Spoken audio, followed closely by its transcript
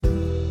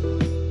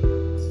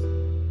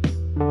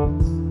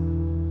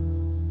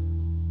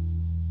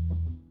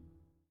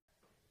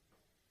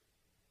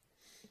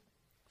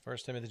1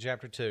 Timothy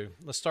chapter 2.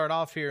 Let's start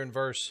off here in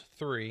verse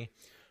 3.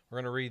 We're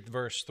going to read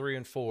verse 3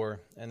 and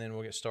 4, and then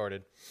we'll get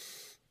started.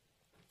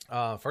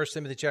 1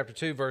 Timothy chapter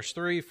 2, verse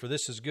 3, "For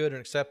this is good and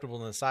acceptable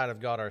in the sight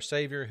of God our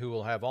Savior, who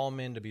will have all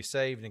men to be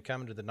saved and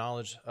come into the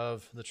knowledge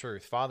of the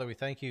truth." Father, we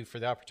thank you for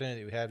the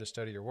opportunity that we have to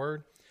study your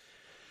word.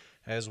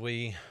 As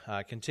we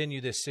continue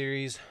this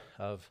series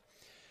of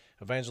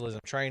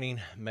evangelism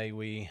training, may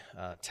we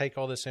take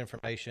all this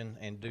information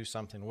and do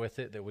something with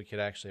it, that we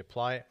could actually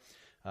apply it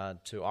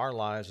to our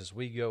lives as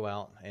we go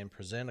out and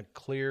present a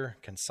clear,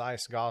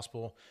 concise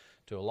gospel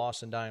to a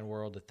lost and dying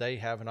world, that they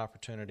have an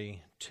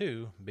opportunity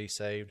to be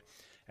saved,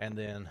 and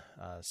then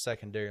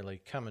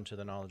secondarily come into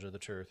the knowledge of the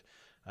truth,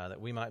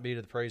 that we might be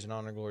to the praise and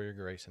honor and glory of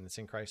your grace. And it's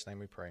in Christ's name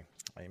we pray.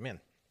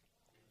 Amen.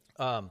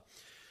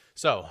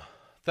 So,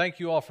 thank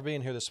you all for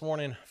being here this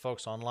morning.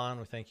 Folks online,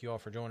 we thank you all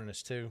for joining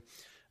us too.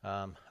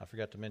 I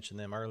forgot to mention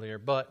them earlier,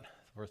 but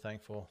we're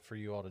thankful for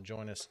you all to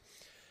join us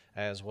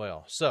as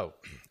well. So,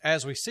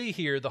 as we see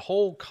here, the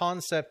whole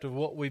concept of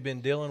what we've been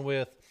dealing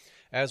with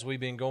as we've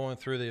been going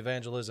through the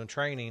evangelism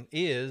training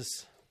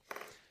is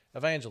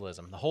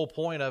evangelism. The whole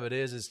point of it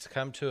is to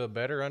come to a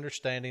better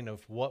understanding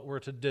of what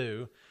we're to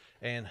do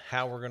and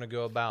how we're going to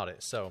go about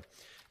it. So,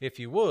 if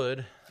you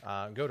would,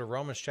 go to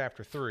Romans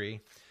chapter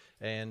 3,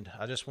 and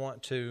I just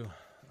want to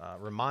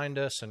remind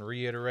us and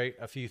reiterate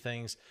a few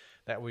things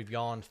that we've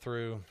gone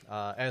through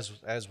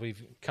as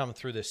we've come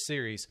through this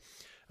series.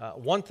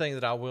 One thing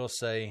that I will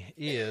say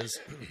is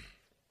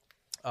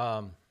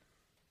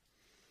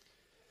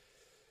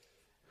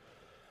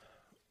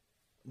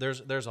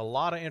there's a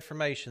lot of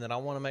information that I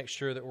want to make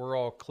sure that we're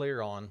all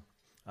clear on,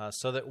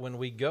 so that when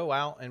we go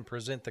out and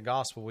present the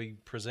gospel, we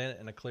present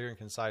it in a clear and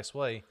concise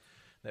way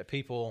that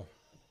people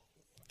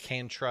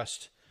can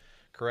trust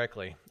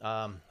correctly.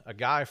 A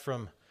guy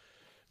from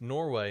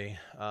Norway,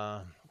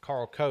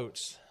 Carl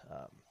Coates,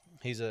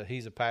 he's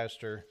a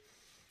pastor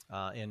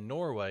in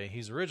Norway.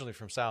 He's originally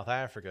from South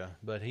Africa,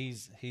 but he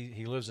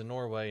lives in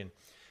Norway, and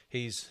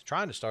he's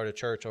trying to start a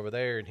church over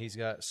there, and he's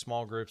got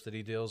small groups that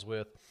he deals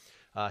with.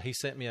 He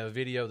sent me a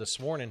video this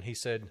morning. He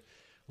said,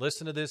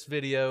 listen to this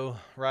video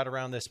right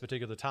around this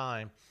particular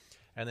time,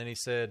 and then he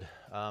said,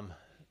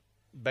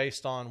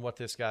 based on what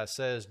this guy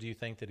says, do you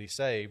think that he's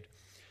saved?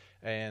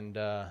 And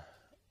then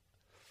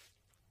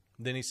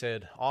he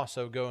said,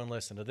 also go and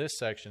listen to this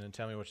section and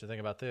tell me what you think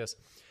about this.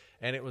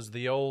 And it was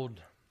the old,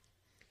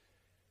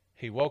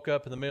 he woke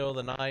up in the middle of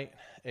the night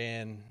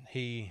and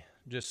he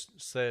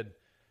just said,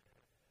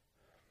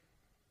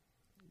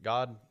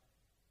 God,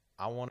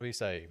 I want to be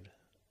saved,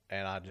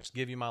 and I just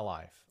give you my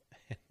life.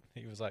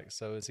 He was like,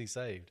 so is he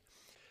saved?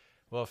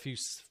 Well,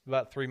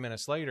 about 3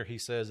 minutes later, he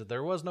says that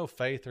there was no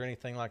faith or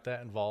anything like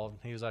that involved.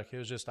 He was like,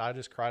 I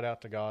just cried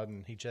out to God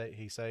and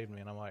he saved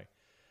me. And I'm like,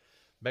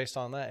 based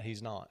on that,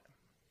 he's not.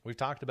 We've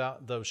talked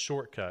about those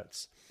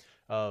shortcuts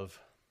of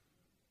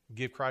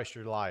give Christ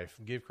your life,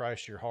 give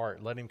Christ your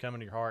heart, let him come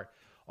into your heart,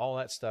 all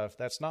that stuff.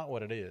 That's not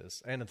what it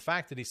is. And the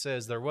fact that he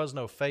says there was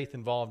no faith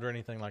involved or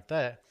anything like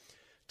that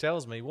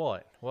tells me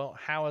what? Well,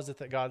 how is it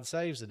that God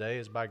saves today?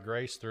 Is by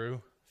grace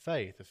through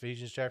faith.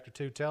 Ephesians chapter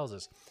 2 tells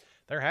us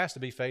there has to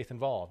be faith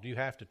involved. You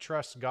have to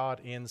trust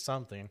God in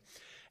something.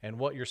 And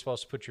what you're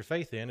supposed to put your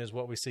faith in is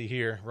what we see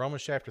here.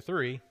 Romans chapter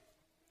 3,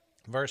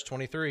 verse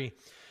 23.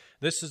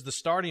 This is the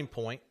starting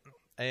point.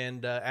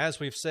 And as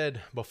we've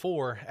said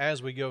before,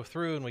 as we go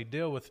through and we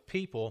deal with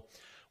people,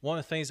 one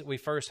of the things that we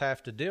first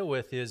have to deal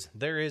with is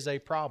there is a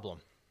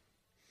problem.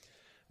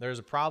 There's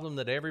a problem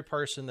that every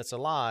person that's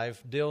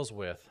alive deals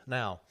with.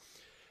 Now,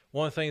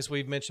 one of the things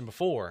we've mentioned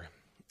before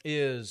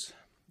is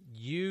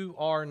you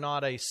are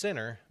not a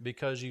sinner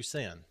because you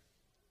sin.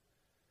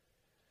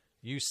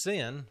 You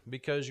sin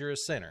because you're a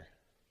sinner.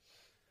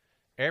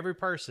 Every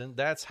person,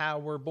 that's how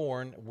we're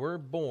born. We're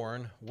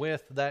born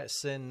with that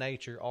sin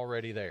nature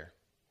already there.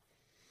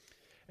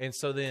 And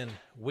so then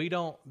we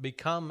don't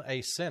become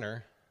a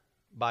sinner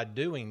by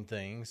doing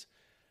things.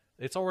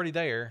 It's already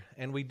there,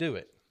 and we do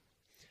it.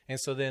 And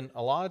so then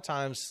a lot of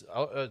times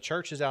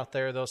churches out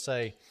there, they'll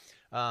say,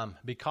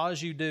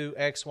 because you do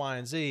X, Y,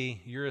 and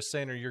Z, you're a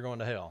sinner, you're going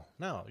to hell.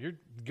 No, you're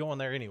going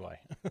there anyway.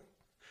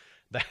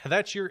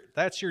 That's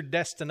your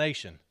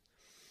destination.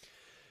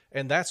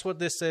 And that's what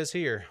this says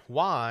here.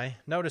 Why?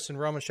 Notice in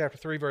Romans chapter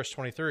 3, verse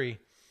 23.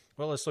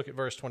 Well, let's look at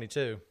verse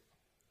 22.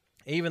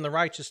 Even the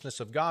righteousness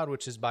of God,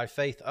 which is by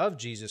faith of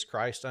Jesus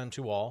Christ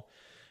unto all,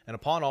 and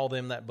upon all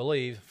them that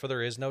believe, for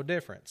there is no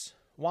difference.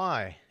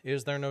 Why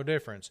is there no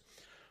difference?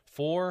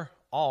 For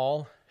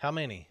all, how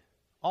many?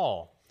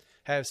 All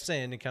have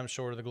sinned and come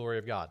short of the glory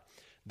of God.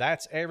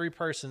 That's every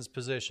person's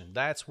position.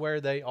 That's where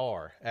they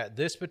are. At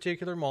this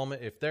particular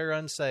moment, if they're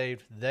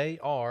unsaved, they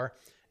are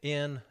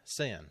in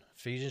sin.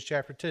 Ephesians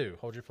chapter 2.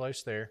 Hold your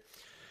place there.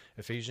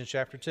 Ephesians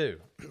chapter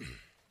 2.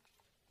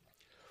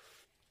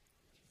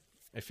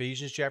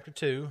 Ephesians chapter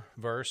 2,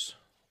 verse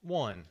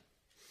 1.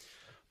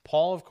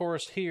 Paul, of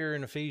course, here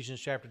in Ephesians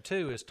chapter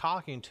 2 is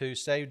talking to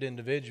saved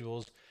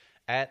individuals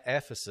at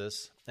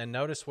Ephesus. And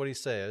notice what he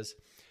says.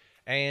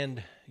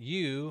 And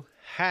you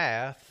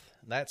hath,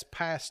 that's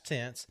past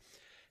tense,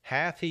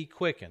 hath he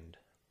quickened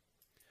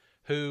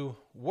who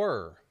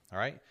were, all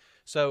right?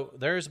 So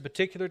there's a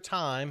particular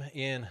time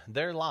in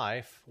their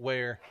life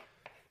where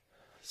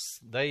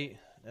they,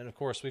 and of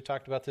course we've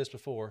talked about this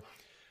before,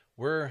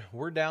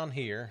 we're down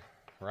here,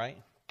 right?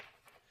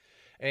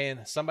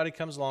 And somebody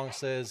comes along and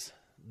says,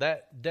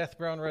 that death,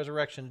 burial, and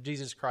resurrection of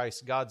Jesus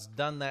Christ, God's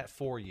done that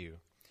for you.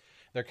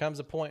 There comes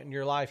a point in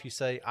your life you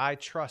say, I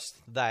trust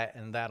that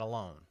and that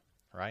alone,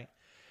 right?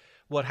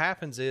 What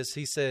happens is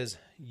he says,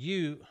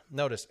 you,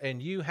 notice,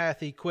 and you hath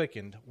he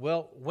quickened.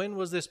 Well, when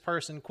was this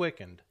person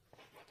quickened?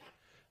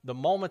 The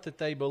moment that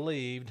they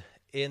believed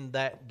in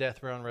that death,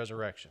 burial, and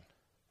resurrection.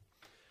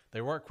 They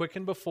weren't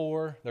quickened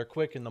before. They're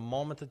quickened the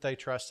moment that they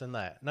trust in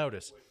that.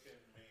 Notice,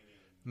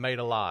 made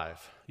alive.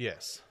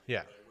 Yes,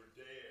 yeah.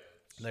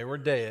 They were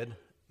dead,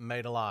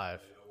 made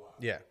alive.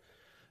 Yeah,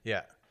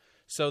 yeah.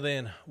 So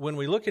then when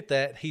we look at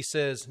that, he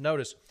says,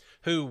 notice,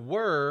 who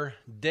were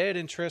dead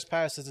in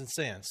trespasses and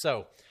sins.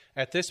 So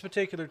at this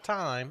particular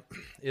time,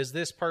 is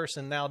this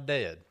person now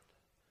dead?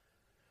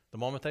 The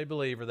moment they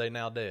believe, are they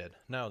now dead?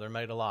 No, they're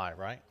made alive,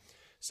 right?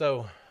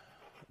 So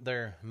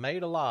they're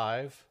made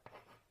alive,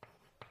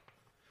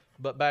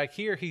 but back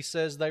here he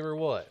says they were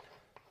what?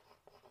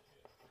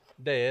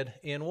 Dead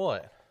in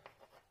what?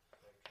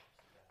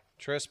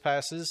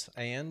 Trespasses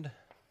and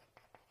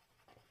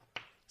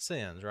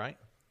sins, right?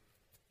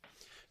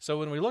 So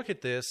when we look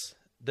at this,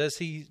 does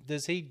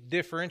he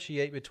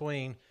differentiate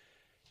between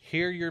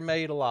here you're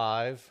made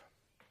alive,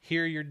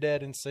 here you're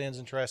dead in sins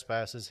and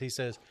trespasses? He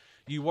says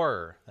you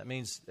were. That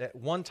means at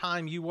one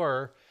time you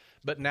were,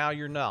 but now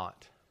you're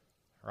not,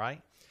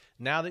 right?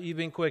 Now that you've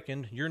been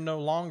quickened, you're no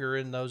longer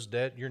in those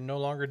dead. You're no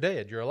longer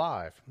dead. You're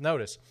alive.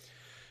 Notice,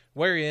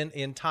 wherein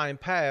in time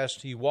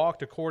past you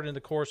walked according to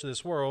the course of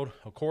this world,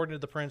 according to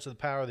the prince of the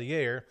power of the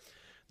air,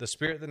 the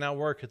spirit that now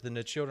worketh in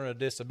the children of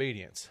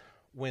disobedience.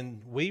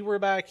 When we were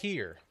back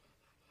here,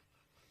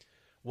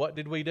 what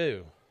did we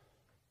do?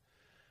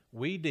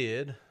 We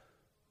did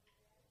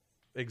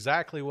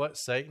exactly what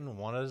Satan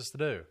wanted us to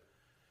do.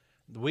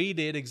 We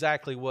did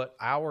exactly what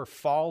our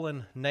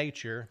fallen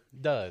nature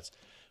does.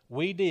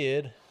 We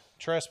did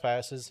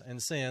trespasses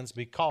and sins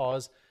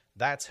because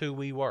that's who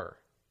we were.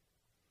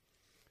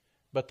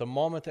 But the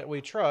moment that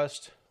we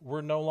trust,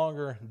 we're no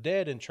longer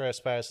dead in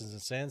trespasses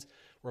and sins.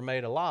 We're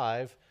made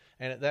alive.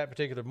 And at that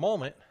particular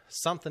moment,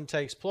 something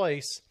takes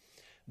place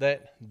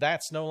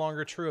that's no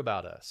longer true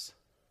about us,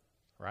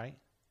 right?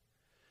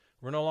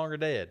 We're no longer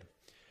dead.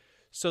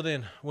 So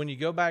then when you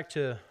go back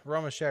to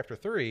Romans chapter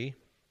 3,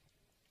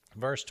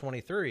 verse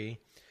 23,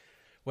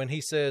 when he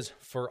says,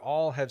 for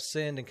all have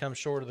sinned and come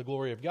short of the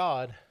glory of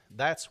God,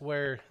 that's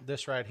where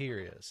this right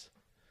here is,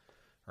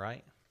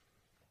 right?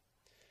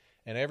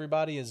 And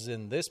everybody is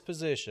in this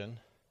position,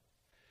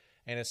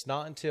 and it's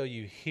not until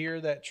you hear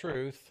that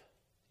truth,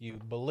 you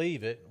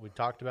believe it. We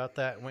talked about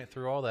that, went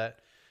through all that.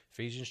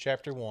 Ephesians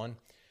chapter 1.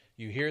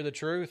 You hear the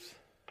truth,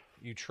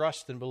 you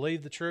trust and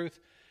believe the truth.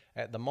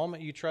 At the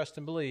moment you trust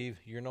and believe,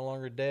 you're no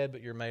longer dead,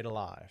 but you're made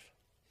alive.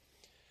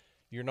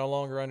 You're no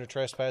longer under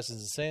trespasses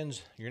and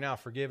sins. You're now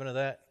forgiven of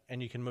that,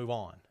 and you can move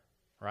on,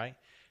 right?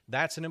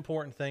 That's an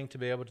important thing to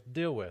be able to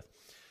deal with.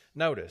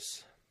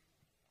 Notice,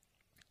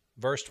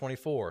 verse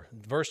 24.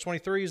 Verse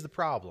 23 is the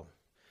problem.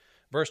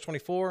 Verse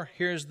 24,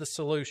 here's the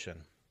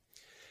solution.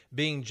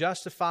 Being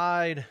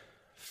justified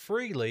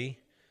freely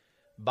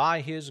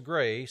by his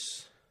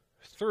grace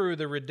through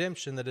the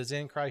redemption that is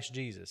in Christ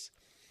Jesus.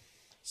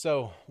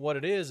 So what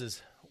it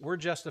is we're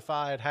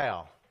justified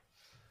how?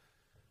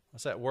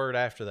 What's that word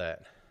after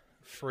that?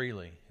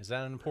 Freely. Is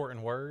that an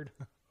important word?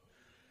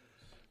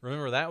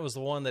 Remember, that was the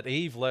one that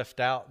Eve left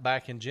out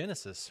back in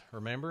Genesis.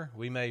 Remember,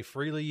 we may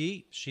freely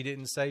eat. She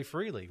didn't say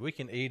freely. We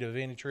can eat of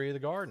any tree of the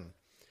garden.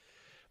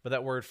 But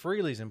that word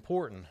freely is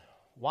important.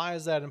 Why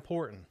is that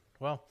important?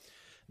 Well,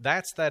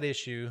 that's that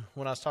issue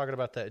when I was talking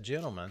about that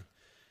gentleman.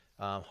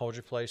 Hold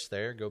your place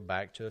there. Go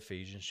back to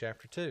Ephesians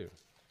chapter 2.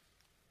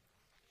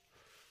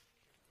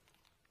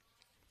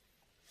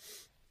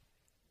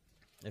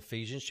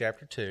 Ephesians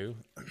chapter 2,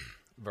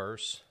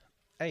 verse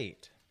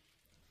 8.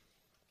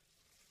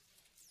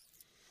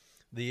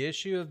 The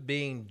issue of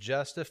being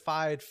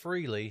justified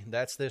freely,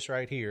 that's this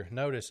right here.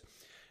 Notice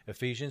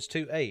Ephesians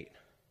 2:8.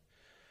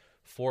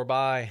 For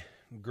by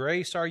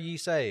grace are ye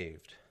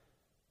saved.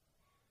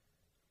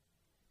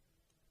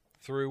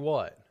 Through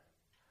what?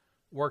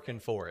 Working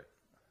for it.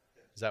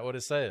 Is that what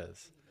it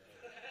says?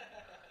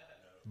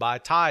 By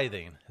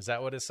tithing. Is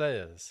that what it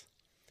says?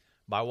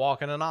 By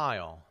walking an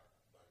aisle.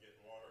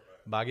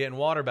 By getting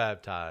water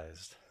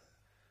baptized.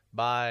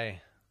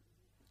 By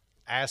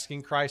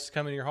asking Christ to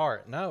come into your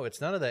heart. No,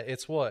 it's none of that.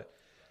 It's what?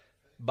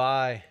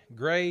 By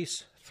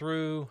grace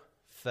through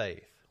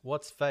faith.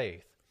 What's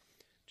faith?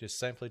 Just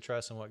simply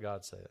trusting what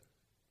God said.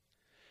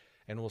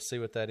 And we'll see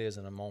what that is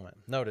in a moment.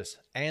 Notice,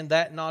 and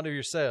that not of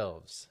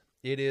yourselves.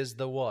 It is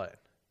the what?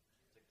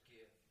 The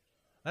gift.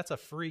 That's a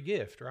free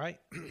gift, right?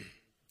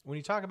 When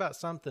you talk about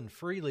something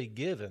freely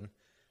given,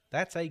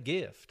 that's a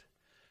gift.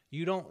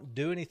 You don't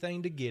do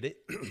anything to get it.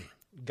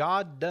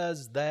 God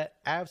does that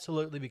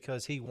absolutely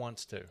because he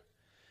wants to.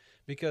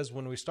 Because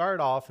when we start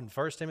off in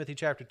 1 Timothy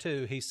chapter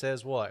 2, he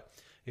says what?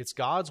 It's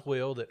God's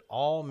will that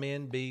all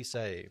men be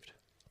saved.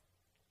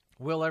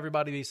 Will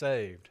everybody be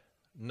saved?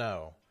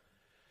 No.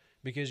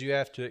 Because you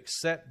have to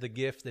accept the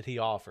gift that he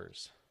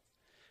offers.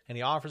 And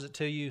he offers it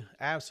to you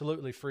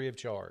absolutely free of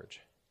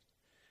charge.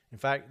 In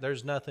fact,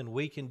 there's nothing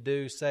we can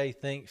do, say,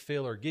 think,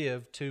 feel, or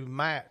give to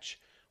match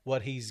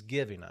what he's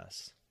giving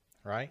us.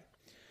 Right?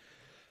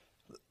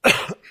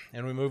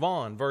 And we move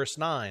on. Verse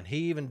 9.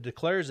 He even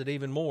declares it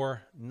even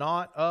more,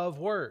 not of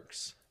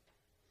works.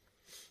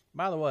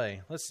 By the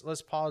way,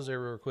 let's pause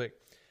there real quick.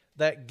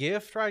 That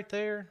gift right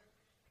there,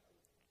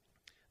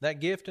 that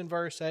gift in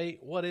verse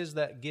 8, what is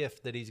that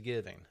gift that he's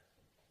giving?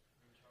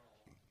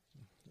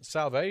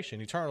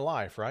 Salvation, eternal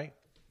life, right?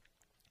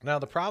 Now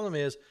the problem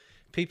is,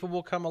 people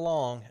will come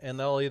along and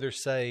they'll either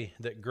say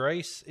that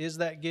grace is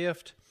that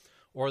gift,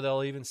 or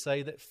they'll even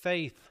say that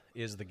faith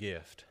is the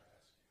gift.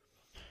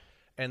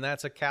 And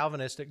that's a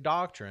Calvinistic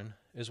doctrine,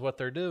 is what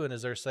they're doing,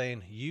 is they're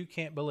saying you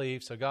can't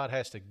believe, so God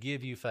has to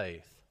give you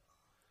faith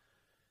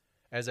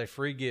as a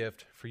free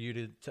gift for you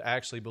to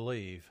actually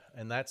believe.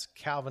 And that's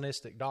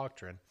Calvinistic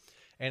doctrine.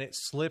 And it's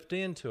slipped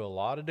into a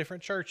lot of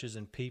different churches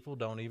and people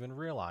don't even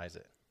realize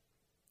it.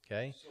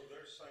 Okay? So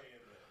they're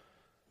saying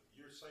that,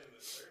 you're saying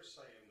that they're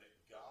saying that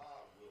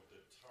God will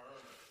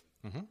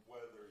determine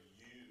whether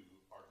you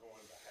are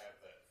going to have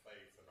that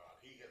faith or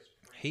not.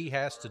 He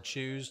has to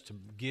choose to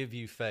give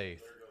you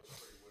faith.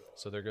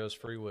 So there goes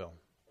free will.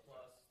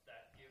 Plus,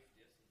 that gift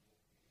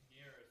isn't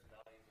near as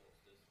valuable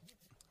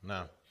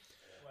as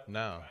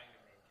No.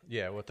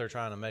 Yeah, what they're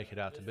trying to make it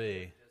out to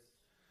be.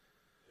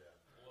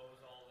 Blows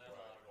all that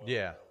out.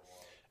 Yeah.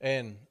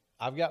 And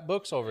I've got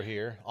books over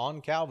here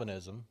on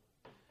Calvinism.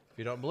 If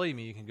you don't believe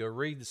me, you can go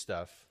read the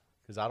stuff,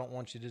 because I don't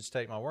want you to just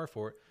take my word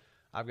for it.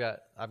 I've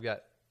got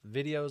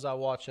videos I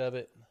watch of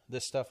it,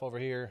 this stuff over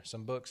here,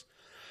 some books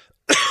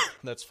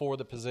that's for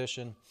the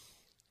position.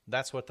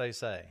 That's what they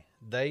say.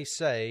 They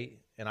say,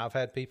 and I've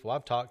had people,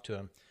 I've talked to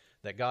them,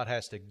 that God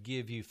has to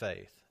give you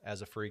faith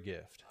as a free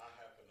gift. I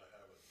happen to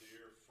have a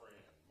dear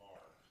friend,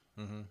 Mark,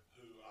 who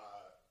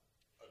I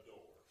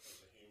adore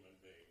as a human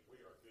being.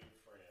 We are good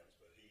friends,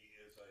 but he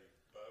is a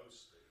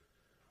boasting,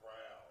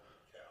 proud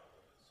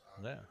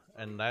Calvinist.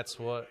 And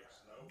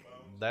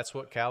that's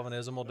what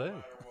Calvinism will do. No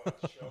matter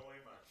what, show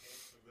him, I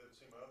can't convince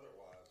him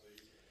otherwise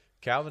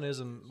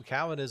either.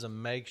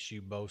 Calvinism makes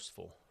you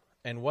boastful.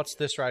 And what's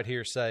this right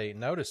here say?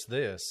 Notice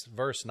this,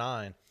 verse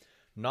 9.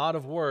 Not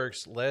of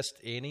works, lest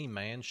any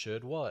man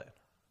should what?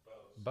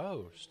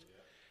 Boast.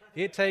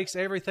 It takes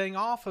everything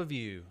off of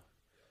you.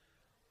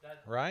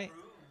 That right?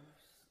 proves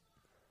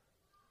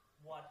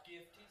what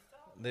gift he's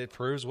talking It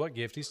proves what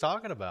gift he's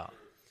talking about.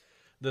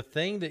 The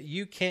thing that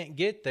you can't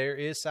get there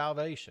is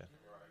salvation.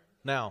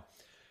 Now,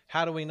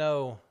 how do we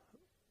know?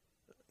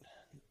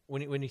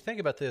 When you think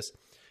about this,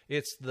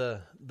 it's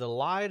the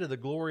light of the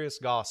glorious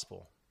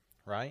gospel,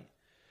 right?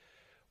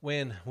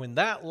 When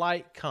that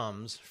light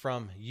comes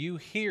from you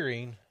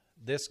hearing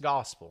this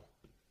gospel,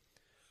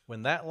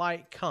 when that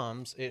light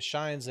comes, it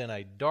shines in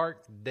a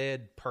dark,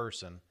 dead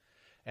person,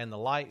 and the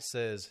light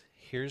says,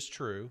 here's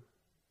true,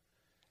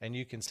 and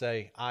you can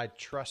say, I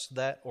trust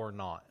that or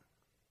not,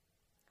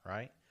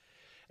 right?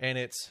 And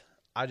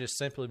I just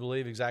simply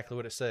believe exactly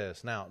what it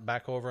says. Now,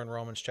 back over in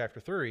Romans chapter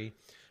 3,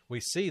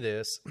 we see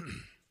this.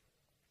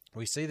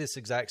 We see this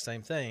exact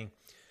same thing.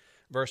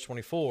 Verse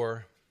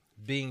 24,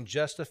 being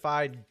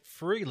justified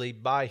freely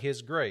by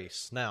his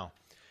grace. Now,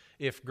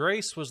 if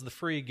grace was the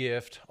free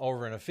gift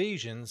over in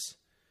Ephesians,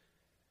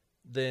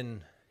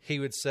 then he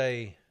would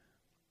say,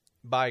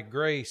 by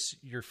grace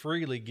you're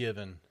freely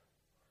given,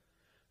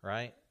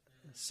 right?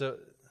 So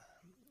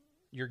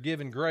you're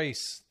given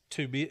grace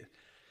to be,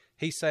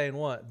 he's saying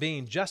what?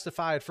 Being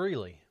justified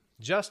freely.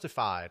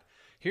 Justified.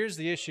 Here's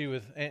the issue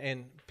with,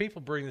 and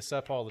people bring this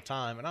up all the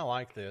time, and I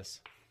like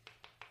this.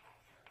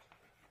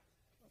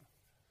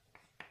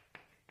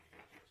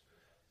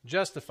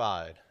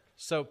 Justified.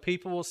 So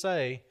people will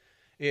say,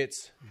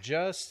 it's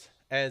just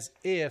as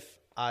if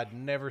I'd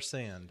never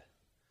sinned.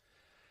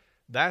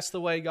 That's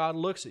the way God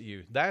looks at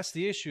you. That's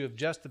the issue of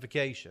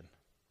justification,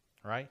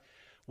 right?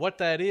 What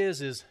that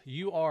is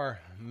you are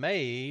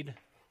made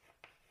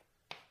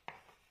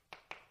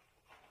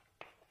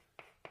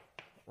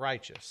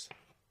righteous.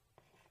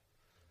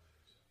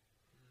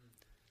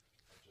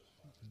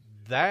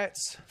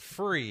 That's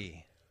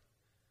free.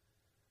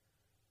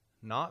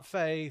 Not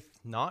faith,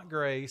 not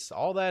grace,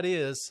 all that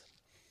is.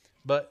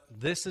 But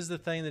this is the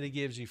thing that he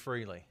gives you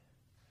freely.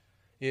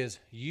 Is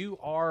you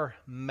are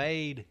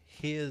made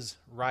his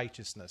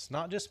righteousness.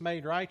 Not just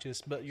made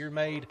righteous, but you're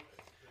made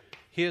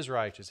his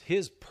righteous.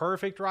 His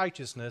perfect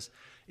righteousness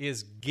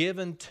is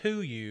given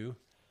to you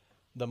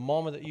the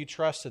moment that you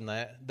trust in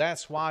that.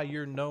 That's why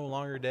you're no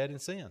longer dead in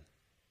sin.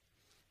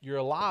 You're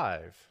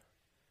alive.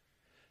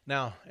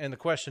 Now, and the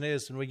question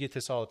is, and we get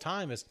this all the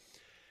time, is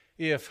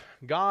if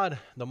God,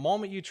 the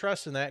moment you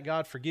trust in that,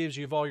 God forgives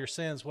you of all your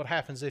sins, what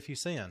happens if you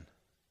sin?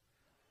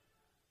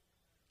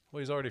 Well,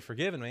 he's already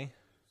forgiven me.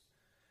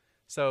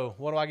 So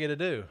what do I get to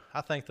do?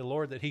 I thank the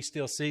Lord that he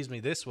still sees me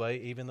this way,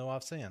 even though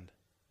I've sinned.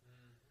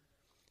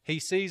 He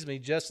sees me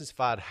just as if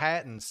I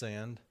hadn't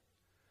sinned,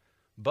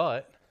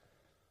 but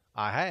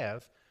I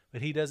have.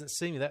 But he doesn't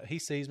see me that. He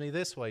sees me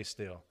this way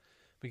still,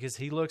 because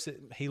he looks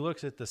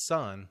at the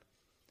Son.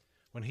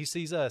 When he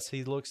sees us,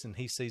 he looks and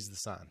he sees the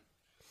Son,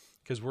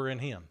 because we're in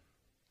him.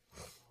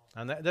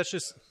 And that's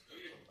just,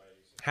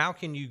 how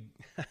can you?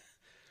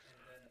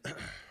 And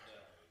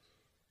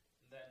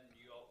then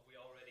we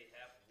already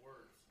have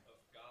words of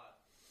God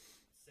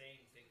saying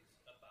things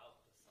about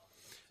the Son.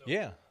 So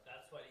Yeah.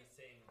 that's what he's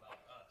saying about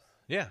us.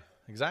 Yeah,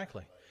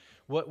 exactly.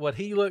 What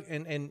he look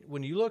and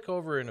when you look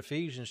over in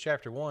Ephesians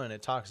chapter 1,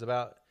 it talks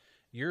about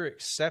you're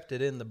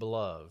accepted in the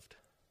beloved.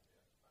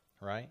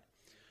 Right?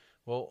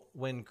 Well,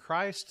 when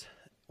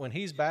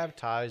he's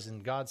baptized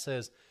and God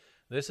says,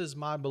 "This is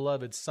my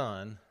beloved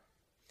Son,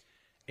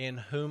 in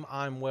whom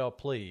I'm well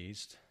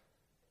pleased,"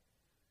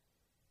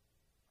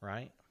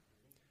 right?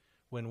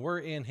 When we're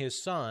in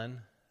his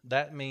Son,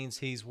 that means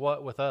he's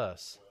what with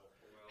us?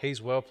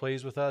 He's well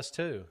pleased with us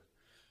too.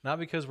 Not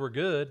because we're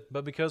good,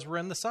 but because we're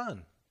in the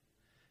Son.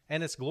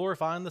 And it's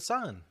glorifying the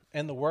Son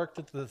and the work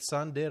that the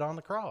Son did on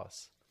the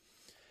cross.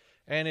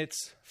 And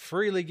it's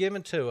freely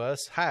given to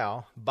us,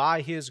 how?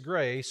 By his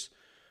grace,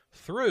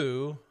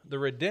 through the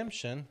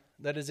redemption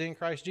that is in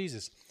Christ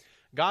Jesus.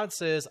 God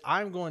says,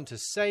 I'm going to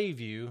save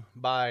you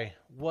by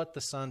what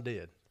the Son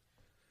did.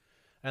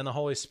 And the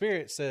Holy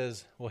Spirit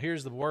says, well,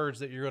 here's the words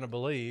that you're going to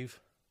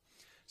believe.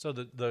 So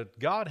the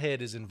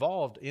Godhead is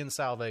involved in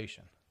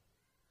salvation.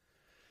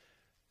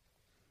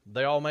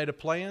 They all made a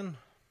plan.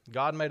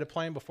 God made a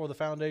plan before the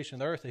foundation of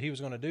the earth that he was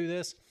going to do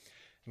this.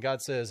 And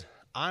God says,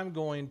 I'm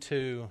going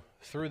to,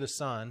 through the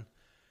Son,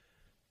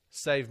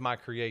 save my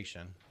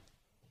creation.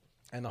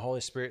 And the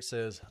Holy Spirit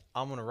says,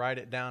 I'm going to write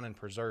it down and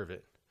preserve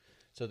it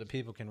so that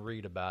people can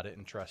read about it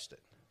and trust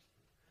it.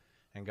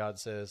 And God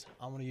says,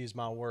 I'm going to use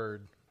my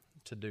word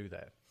to do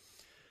that.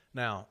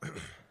 Now,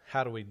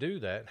 how do we do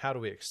that? How do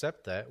we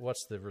accept that?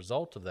 What's the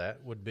result of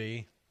that? Would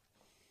be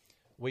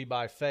we,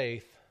 by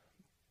faith,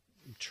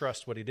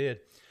 trust what he did.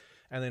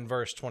 And then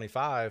verse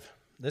 25,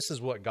 this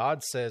is what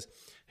God says.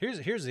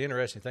 Here's the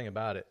interesting thing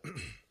about it.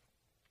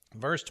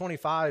 Verse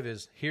 25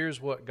 is, here's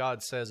what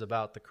God says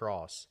about the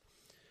cross.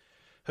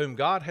 Whom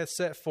God hath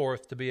set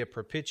forth to be a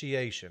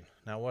propitiation.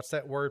 Now, what's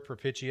that word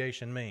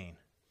propitiation mean?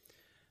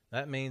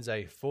 That means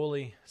a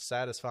fully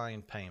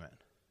satisfying payment.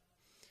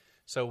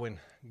 So when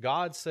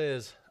God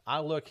says,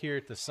 I look here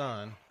at the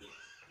Son,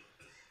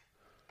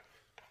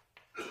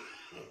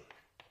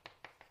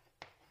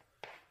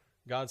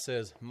 God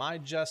says, my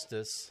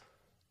justice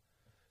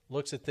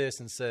looks at this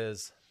and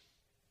says,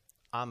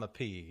 I'm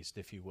appeased,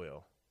 if you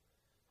will,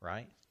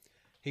 right?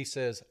 He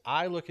says,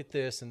 I look at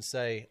this and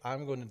say,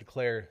 I'm going to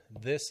declare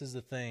this is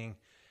the thing,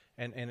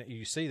 and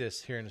you see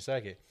this here in a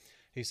second.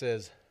 He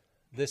says,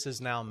 this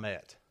is now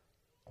met.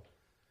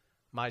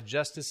 My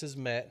justice is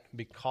met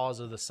because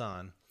of the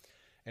Son,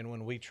 and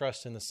when we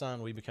trust in the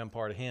Son, we become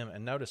part of him.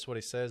 And notice what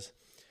he says.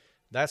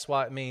 That's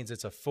why it means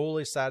it's a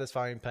fully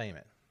satisfying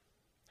payment.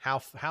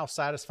 How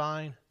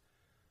satisfying?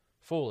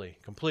 Fully,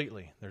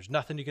 completely. There's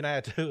nothing you can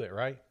add to it,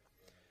 right?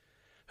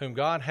 Whom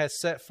God has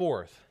set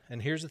forth.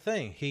 And here's the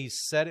thing. He's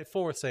set it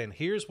forth saying,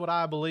 here's what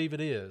I believe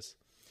it is.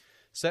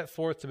 Set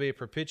forth to be a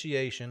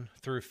propitiation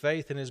through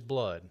faith in his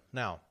blood.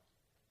 Now,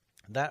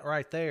 that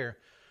right there,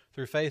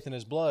 through faith in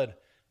his blood,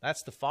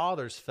 that's the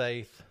Father's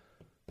faith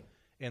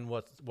in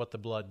what the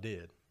blood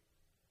did.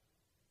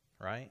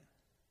 Right?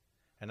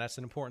 And that's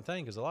an important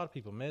thing because a lot of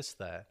people miss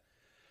that.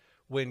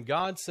 When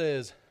God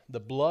says the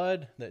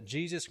blood that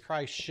Jesus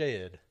Christ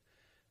shed,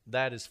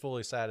 that is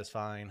fully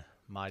satisfying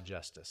my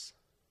justice.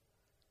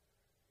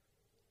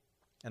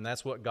 And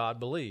that's what God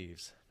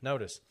believes.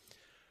 Notice,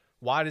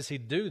 why does he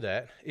do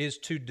that? Is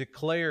to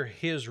declare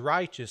his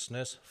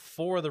righteousness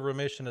for the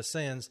remission of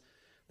sins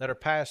that are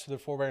passed through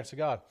the forbearance of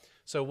God.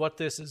 So what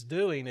this is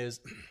doing is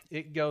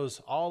it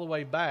goes all the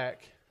way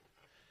back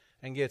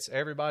and gets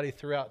everybody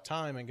throughout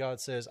time, and God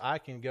says, I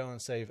can go and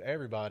save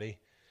everybody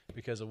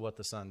because of what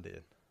the Son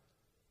did.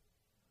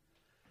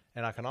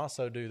 And I can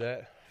also do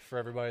that for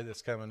everybody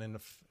that's coming in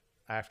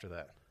after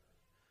that.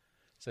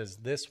 It says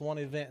this one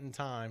event in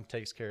time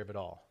takes care of it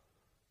all.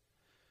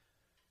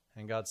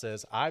 And God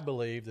says, I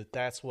believe that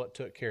that's what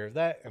took care of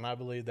that, and I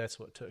believe that's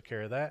what took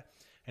care of that.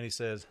 And he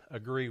says,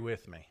 agree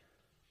with me.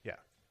 Yeah.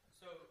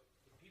 So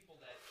the people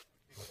that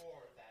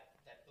before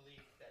that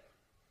believed that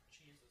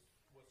Jesus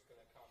was going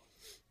to come,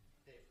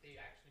 they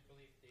actually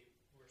believed they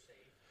were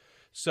saved.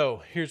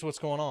 So here's what's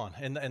going on.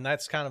 And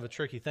that's kind of a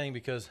tricky thing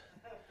because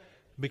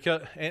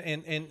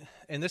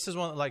and this is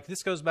one, like,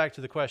 this goes back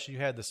to the question you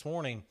had this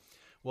morning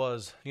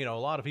was, a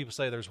lot of people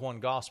say there's one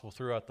gospel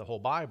throughout the whole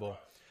Bible.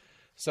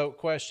 So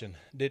question,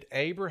 did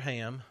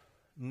Abraham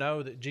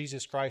know that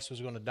Jesus Christ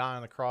was going to die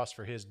on the cross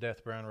for his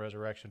death, burial, and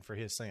resurrection for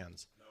his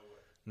sins?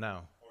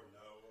 No. Or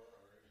Noah,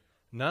 or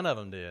None of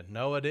them did.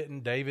 Noah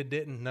didn't. David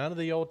didn't. None of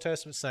the Old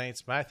Testament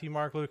saints, Matthew,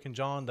 Mark, Luke, and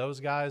John, those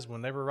guys,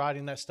 when they were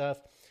writing that stuff,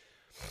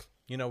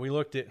 we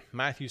looked at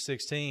Matthew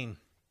 16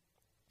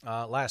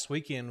 last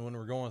weekend when we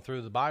were going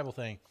through the Bible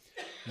thing.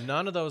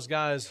 None of those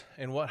guys,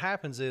 and what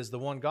happens is the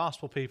one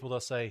gospel people, they'll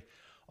say,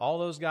 All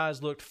those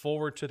guys looked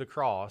forward to the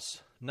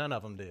cross. None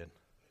of them did.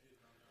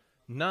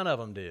 None of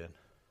them did.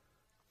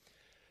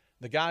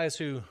 The guys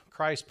who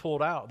Christ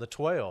pulled out, the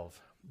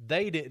 12,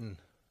 they didn't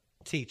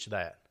teach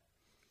that.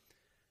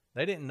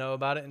 They didn't know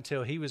about it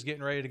until he was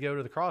getting ready to go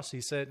to the cross.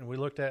 He said, and we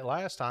looked at it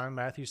last time,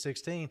 Matthew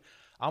 16,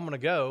 I'm going to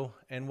go.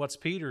 And what's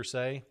Peter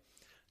say?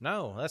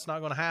 No, that's not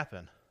going to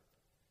happen.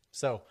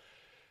 So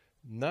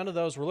none of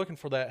those were looking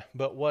for that.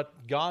 But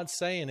what God's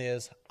saying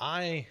is,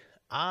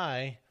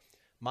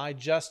 my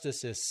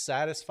justice is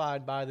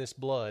satisfied by this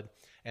blood,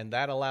 and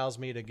that allows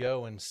me to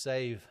go and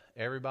save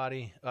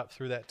everybody up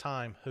through that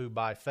time who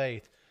by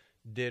faith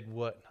did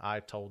what I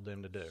told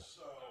them to do.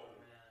 So,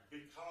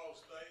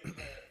 because they had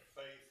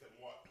faith in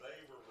what they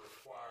were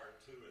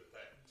required to at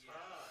that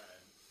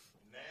time,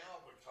 now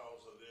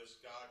because of this,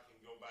 God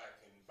can go back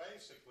and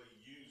basically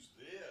use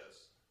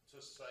this to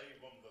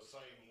save them the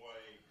same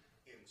way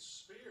in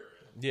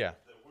spirit Yeah.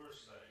 that we're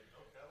saved.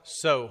 Okay.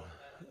 So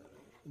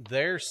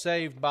they're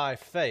saved by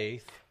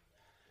faith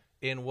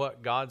in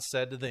what God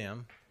said to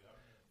them.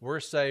 We're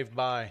saved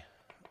by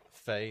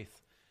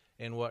faith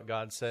in what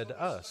God said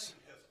to us.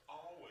 It has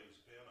always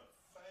been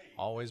a faith.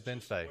 Always It's been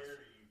just faith. Where do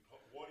you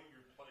what are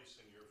you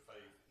placing your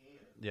faith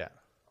in? Yeah.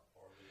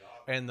 Or the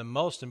opposite? And the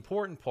most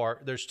important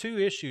part, there's two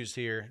issues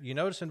here. You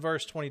notice in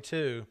verse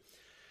 22,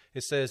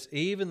 it says,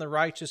 even the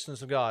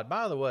righteousness of God.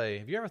 By the way,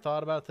 have you ever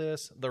thought about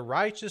this? The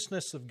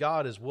righteousness of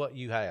God is what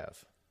you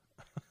have.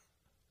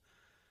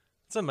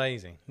 It's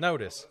amazing.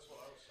 Notice. That's what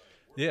I was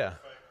saying. We're Yeah.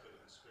 perfected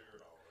in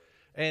spirit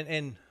already.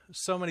 And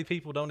so many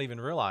people don't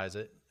even realize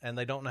it, and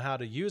they don't know how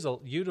to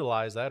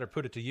utilize that or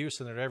put it to use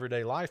in their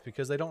everyday life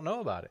because they don't know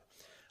about it.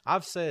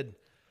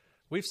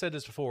 We've said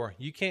this before,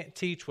 you can't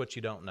teach what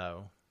you don't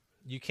know.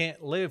 You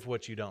can't live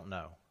what you don't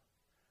know.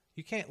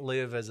 You can't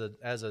live as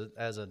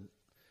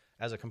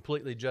a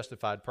completely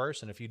justified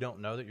person if you don't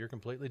know that you're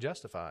completely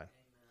justified.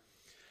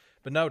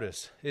 But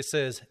notice, it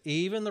says,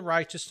 even the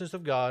righteousness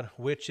of God,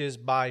 which is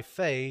by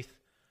faith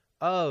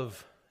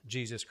of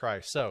Jesus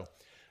Christ. So,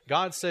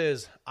 God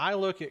says, I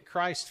look at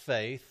Christ's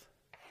faith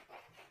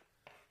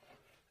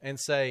and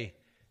say,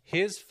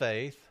 his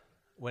faith,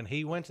 when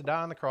he went to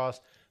die on the cross,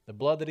 the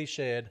blood that he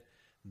shed,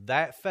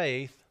 that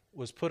faith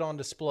was put on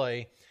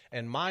display.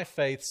 And my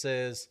faith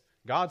says,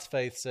 God's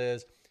faith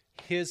says,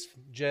 his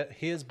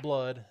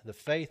blood, the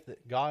faith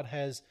that God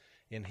has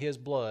in his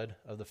blood,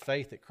 of the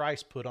faith that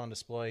Christ put on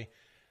display,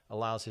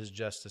 allows his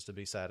justice to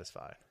be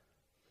satisfied.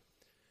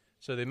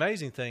 So the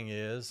amazing thing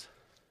is,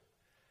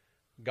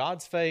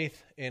 God's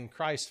faith in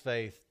Christ's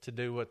faith to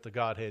do what the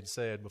Godhead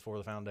said before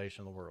the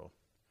foundation of the world.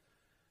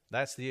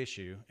 That's the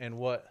issue. And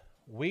what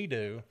we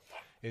do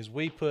is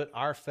we put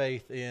our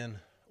faith in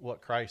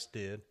what Christ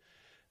did.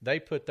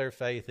 They put their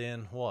faith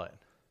in what?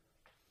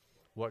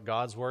 What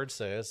God's word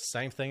says.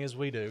 Same thing as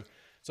we do.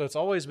 So it's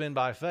always been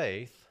by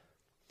faith.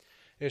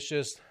 It's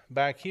just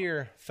back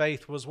here,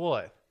 faith was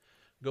what?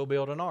 Go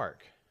build an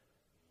ark.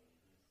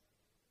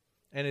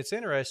 And it's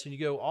interesting, you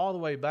go all the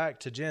way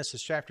back to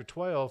Genesis chapter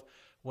 12,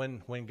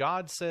 when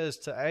God says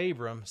to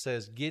Abram,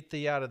 says, get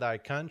thee out of thy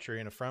country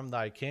and from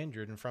thy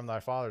kindred and from thy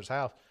father's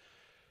house,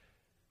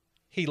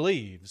 he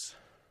leaves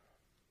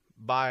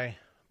by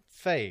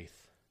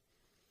faith.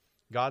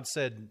 God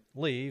said,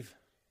 leave,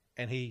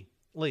 and he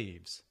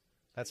leaves.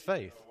 That's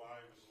faith. Why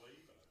he was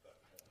leaving at that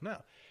point.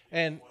 No.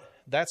 And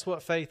that's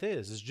what faith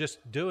is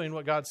just doing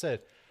what God said.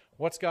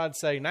 What's God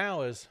say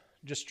now is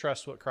just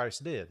trust what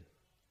Christ did.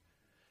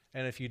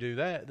 And if you do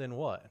that, then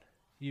what?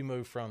 You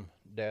move from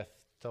death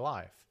to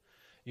life.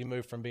 You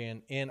move from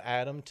being in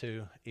Adam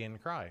to in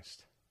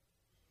Christ.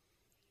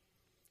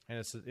 And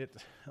it's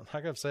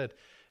like I've said,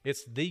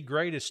 it's the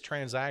greatest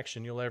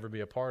transaction you'll ever be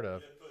a part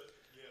of. Yet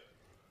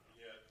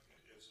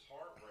it's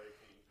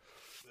heartbreaking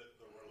that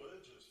the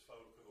religious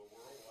folk of the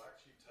world will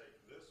actually take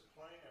this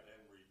plan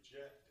and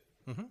reject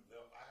it. Mm-hmm.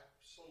 They'll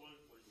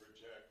absolutely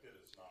reject it.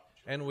 It's not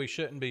true. And we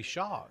shouldn't be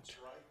shocked. It's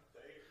right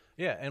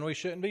there. Yeah, and we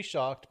shouldn't be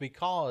shocked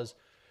because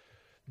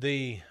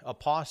the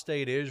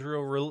apostate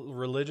Israel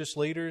religious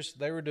leaders,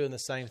 they were doing the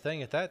same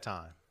thing at that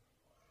time.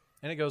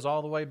 And it goes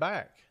all the way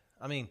back.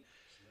 I mean,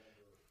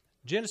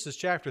 Genesis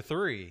chapter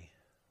 3,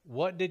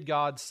 what did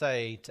God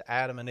say to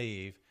Adam and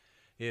Eve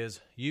is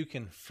you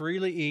can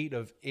freely eat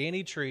of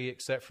any tree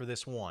except for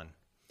this one.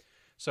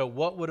 So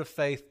what would have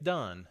faith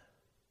done?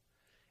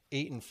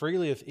 Eaten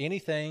freely of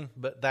anything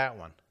but that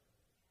one.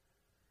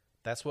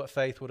 That's what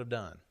faith would have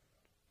done.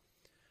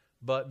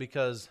 But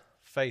because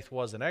faith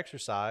wasn't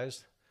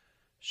exercised,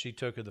 she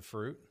took of the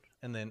fruit,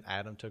 and then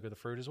Adam took of the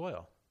fruit as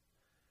well.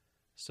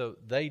 So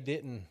they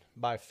didn't,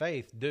 by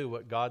faith, do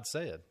what God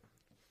said.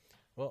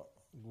 Well,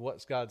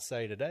 what's God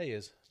say today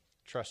is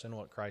trust in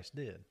what Christ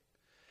did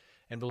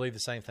and believe the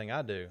same thing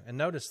I do. And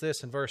notice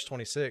this in verse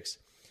 26.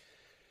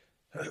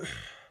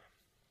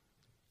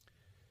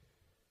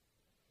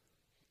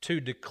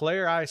 To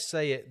declare, I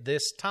say at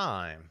this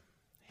time,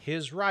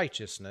 his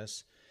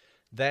righteousness,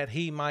 that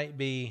he might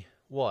be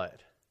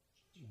what?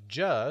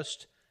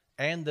 Just,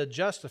 and the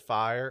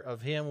justifier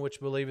of him which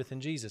believeth in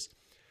Jesus.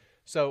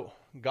 So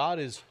God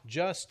is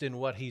just in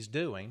what he's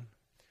doing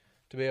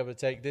to be able to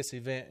take this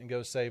event and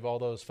go save all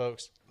those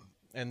folks,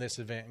 and this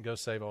event and go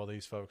save all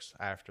these folks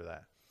after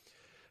that.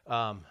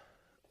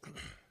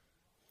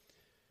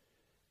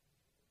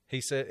 He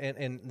said,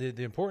 and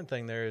the important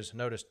thing there is,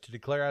 notice, to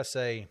declare, I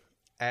say,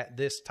 at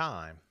this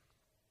time,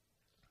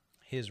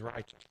 his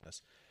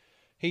righteousness.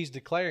 He's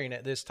declaring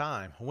at this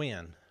time.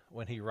 When?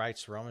 When he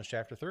writes Romans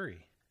chapter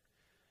 3.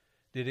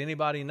 Did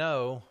anybody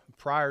know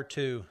prior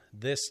to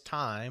this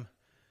time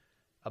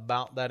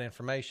about that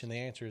information? The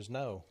answer is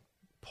no.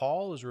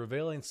 Paul is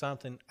revealing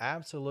something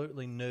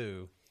absolutely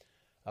new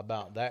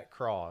about that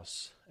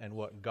cross and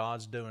what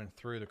God's doing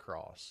through the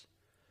cross.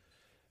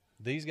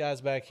 These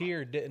guys back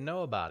here didn't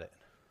know about it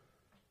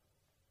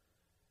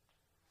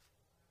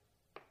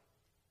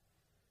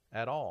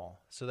at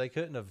all. So they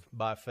couldn't have,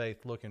 by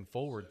faith, looking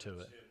forward to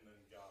it.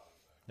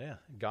 Yeah,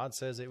 God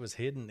says it was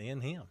hidden in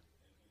him.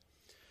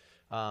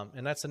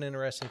 And that's an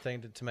interesting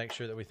thing to make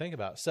sure that we think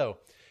about. So,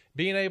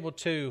 being able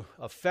to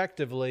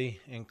effectively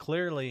and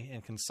clearly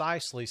and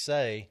concisely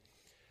say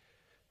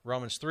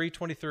Romans 3,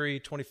 23,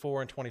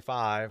 24, and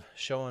 25,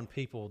 showing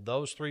people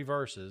those three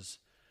verses,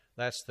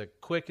 that's the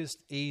quickest,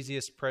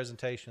 easiest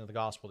presentation of the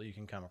gospel that you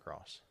can come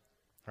across.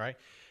 All right?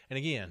 And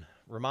again,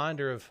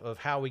 reminder of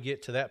how we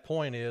get to that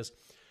point is,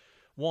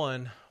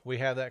 one, we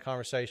have that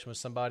conversation with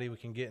somebody. We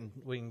can get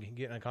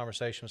in a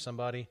conversation with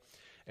somebody,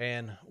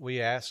 and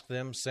we ask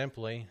them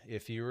simply,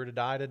 if you were to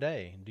die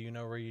today, do you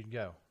know where you'd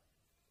go?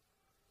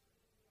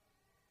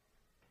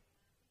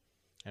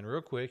 And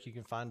real quick, you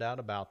can find out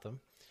about them.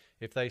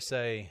 If they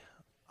say,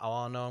 oh,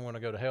 I know I'm going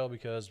to go to hell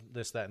because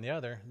this, that, and the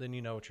other, then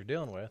you know what you're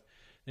dealing with.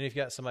 And if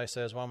you got somebody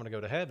says, well, I'm going to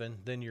go to heaven,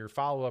 then your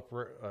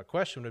follow-up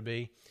question would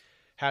be,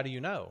 how do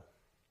you know?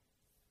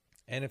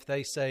 And if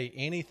they say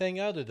anything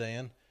other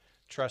than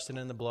trusting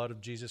in the blood of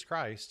Jesus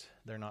Christ,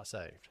 they're not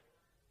saved.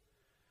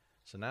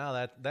 So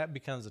now that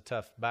becomes a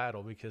tough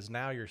battle, because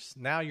now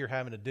you're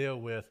having to deal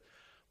with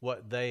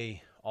what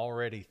they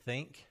already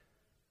think,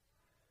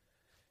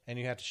 and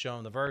you have to show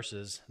them the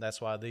verses.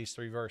 That's why these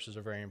three verses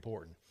are very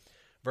important.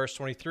 Verse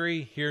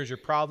 23, here's your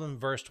problem.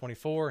 Verse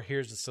 24,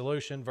 here's the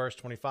solution. Verse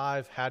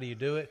 25, how do you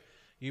do it?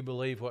 You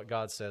believe what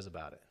God says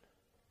about it.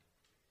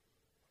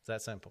 It's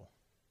that simple,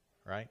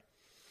 right?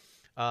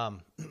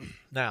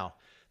 Now,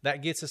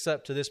 that gets us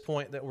up to this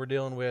point that we're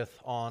dealing with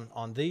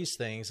on these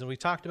things. And we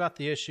talked about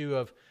the issue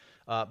of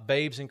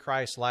babes in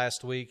Christ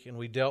last week, and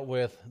we dealt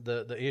with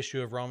the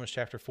issue of Romans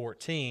chapter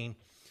 14,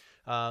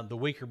 the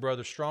weaker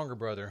brother, stronger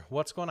brother.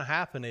 What's going to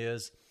happen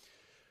is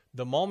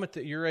the moment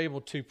that you're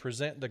able to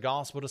present the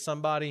gospel to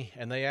somebody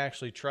and they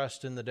actually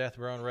trust in the death,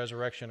 burial, and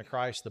resurrection of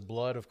Christ, the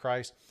blood of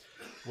Christ,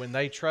 when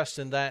they trust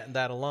in that and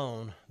that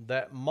alone,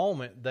 that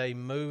moment they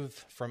move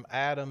from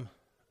Adam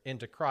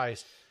into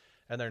Christ,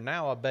 and they're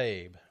now a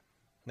babe.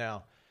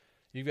 Now,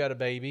 you've got a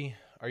baby.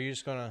 Are you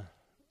just going to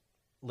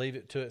leave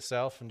it to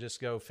itself and just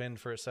go fend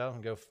for itself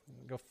and go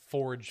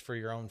forage for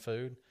your own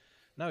food?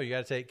 No, you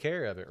got to take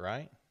care of it,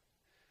 right?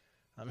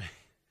 I mean,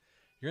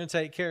 you're going to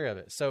take care of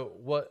it. So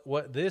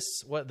what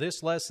this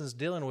lesson's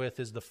dealing with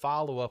is the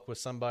follow-up with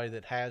somebody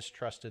that has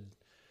trusted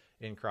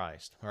in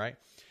Christ, all right?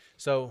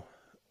 So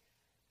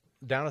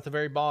down at the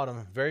very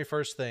bottom, very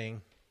first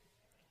thing,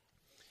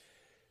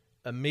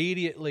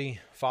 immediately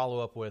follow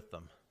up with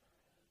them.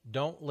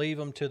 Don't leave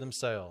them to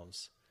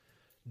themselves.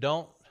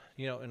 Don't,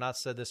 and I've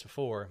said this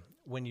before,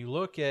 when you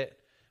look at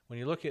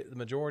the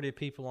majority of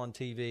people on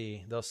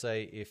TV, they'll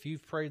say, if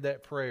you've prayed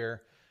that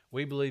prayer,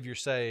 we believe you're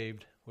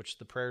saved, which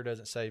the prayer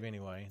doesn't save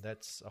anyway.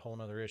 That's a whole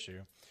other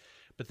issue.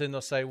 But then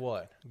they'll say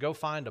what? Go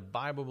find a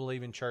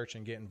Bible-believing church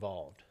and get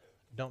involved.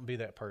 Don't be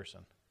that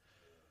person.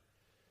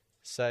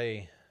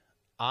 Say,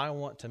 I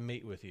want to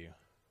meet with you.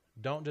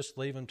 Don't just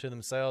leave them to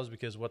themselves,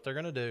 because what they're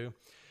going to do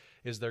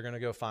is they're going to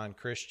go find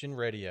Christian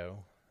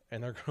radio,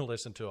 and they're going to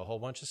listen to a whole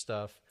bunch of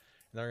stuff,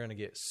 and they're going to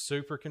get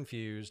super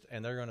confused,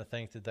 and they're going to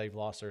think that they've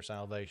lost their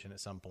salvation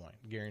at some point.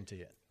 Guarantee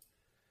it.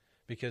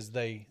 Because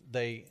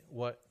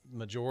what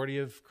majority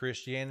of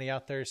Christianity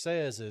out there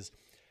says is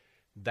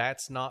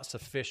that's not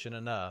sufficient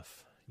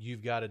enough.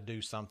 You've got to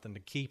do something to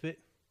keep it,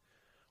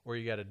 or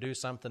you got to do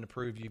something to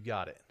prove you've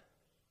got it.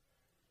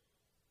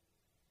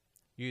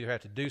 You either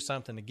have to do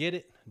something to get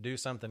it, do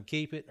something to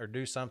keep it, or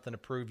do something to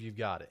prove you've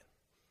got it.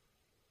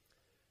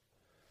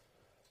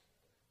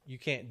 You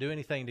can't do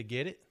anything to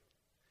get it.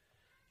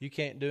 You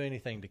can't do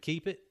anything to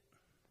keep it.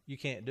 You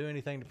can't do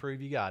anything to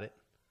prove you got it.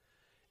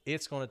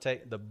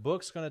 The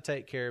book's going to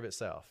take care of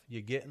itself.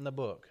 You get in the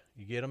book.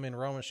 You get them in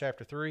Romans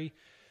chapter 3.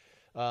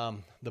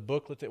 The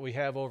booklet that we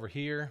have over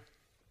here,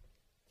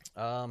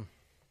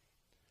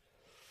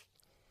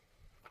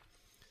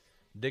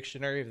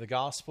 Dictionary of the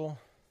Gospel.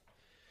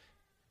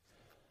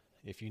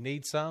 If you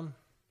need some,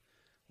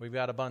 we've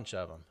got a bunch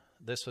of them.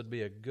 This would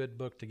be a good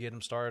book to get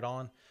them started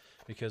on,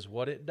 because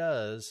what it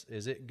does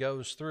is it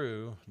goes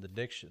through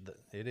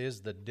it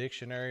is the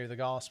Dictionary of the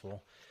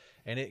Gospel,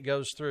 and it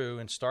goes through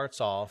and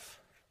starts off.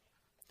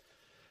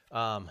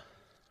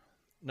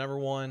 Number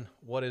one,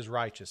 what is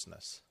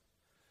righteousness?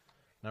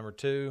 Number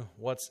two,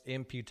 what's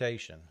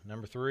imputation?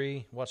 Number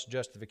three, what's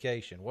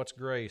justification? What's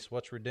grace?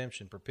 What's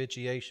redemption?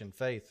 Propitiation,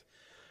 faith.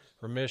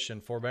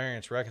 remission,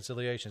 forbearance,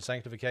 reconciliation,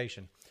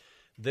 sanctification.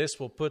 This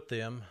will put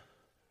them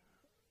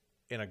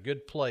in a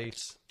good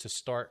place to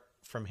start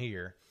from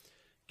here.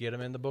 Get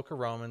them in the book of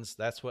Romans.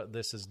 That's what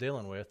this is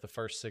dealing with, the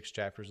first 6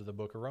 chapters of the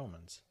book of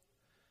Romans.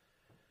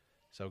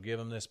 So give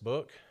them this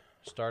book.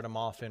 Start them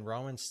off in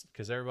Romans,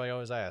 because everybody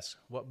always asks,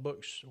 what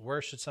books,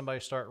 where should somebody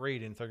start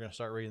reading if they're going to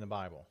start reading the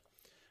Bible?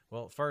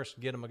 Well, first,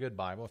 get them a good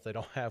Bible. If they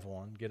don't have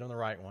one, get them the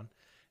right one,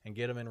 and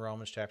get them in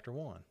Romans chapter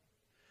 1.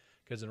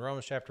 Because in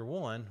Romans chapter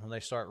 1, when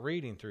they start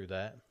reading through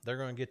that, they're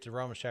going to get to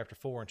Romans chapter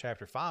 4 and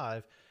chapter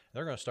 5.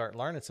 They're going to start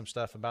learning some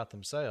stuff about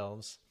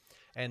themselves.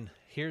 And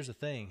here's the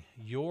thing.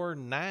 You're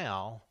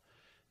now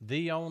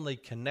the only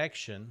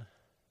connection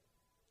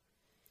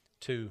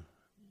to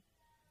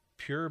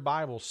pure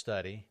Bible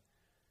study.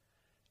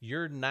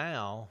 You're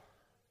now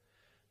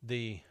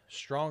the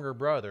stronger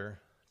brother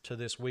to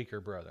this weaker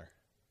brother.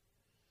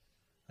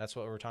 That's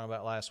what we were talking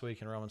about last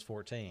week in Romans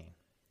 14,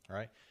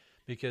 right?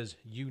 Because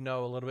you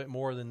know a little bit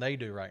more than they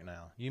do right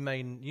now. You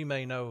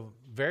may know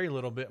very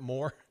little bit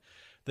more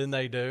than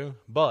they do,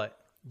 but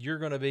you're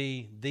going to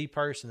be the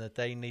person that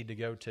they need to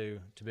go to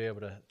be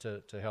able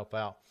to help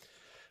out.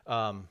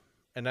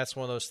 And that's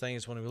one of those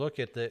things when we look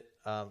at that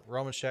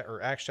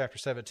Acts chapter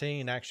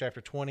 17, Acts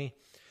chapter 20,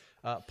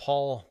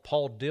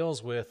 Paul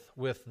deals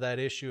with that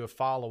issue of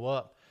follow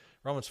up.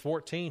 Romans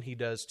 14 he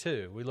does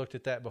too. We looked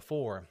at that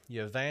before.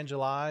 You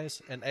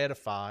evangelize and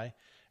edify,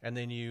 and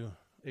then you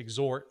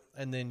exhort,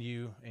 and then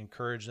you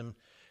encourage them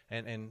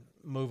and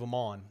move them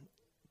on.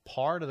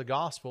 Part of the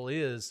gospel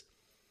is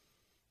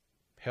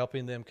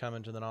helping them come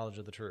into the knowledge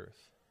of the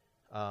truth.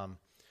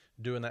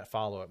 Doing that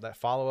follow-up. That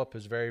follow-up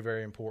is very,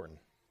 very important.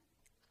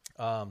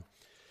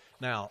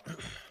 Now,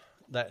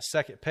 that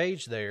second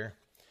page there,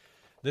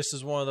 this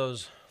is one of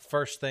those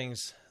first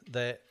things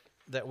that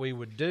we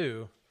would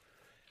do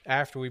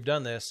after we've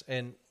done this,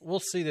 and we'll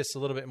see this a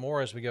little bit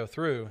more as we go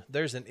through.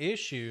 There's an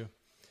issue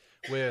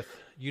with,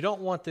 you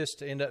don't want this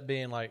to end up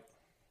being like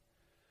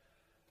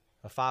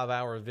a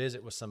 5-hour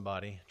visit with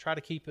somebody. Try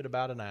to keep it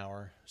about an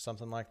hour,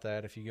 something like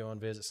that, if you go and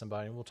visit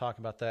somebody. We'll talk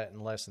about that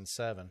in lesson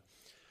 7.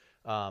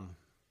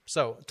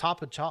 So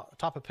top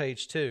of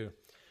page 2,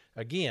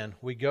 again,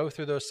 we go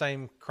through those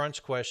same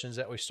crunch questions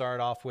that we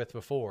started off with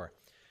before.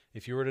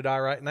 If you were to die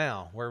right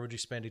now, where would you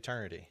spend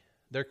eternity?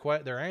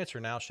 Their answer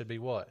now should be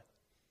what?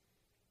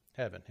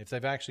 Heaven, if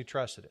they've actually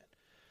trusted it.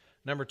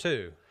 Number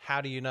 2,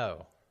 how do you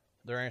know?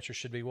 Their answer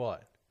should be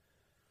what?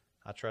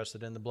 I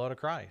trusted in the blood of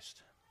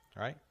Christ,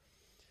 right?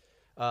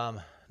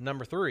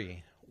 Number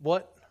 3,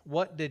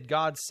 what did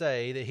God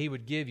say that he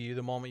would give you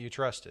the moment you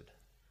trusted?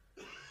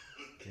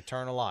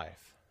 Eternal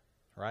life,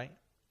 right?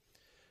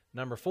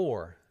 Number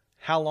 4,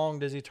 how long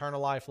does eternal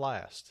life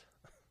last?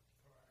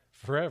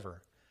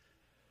 Forever.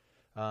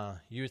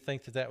 You would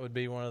think that would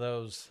be one of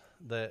those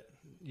that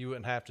you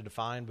wouldn't have to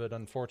define, but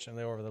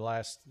unfortunately over the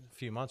last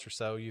few months or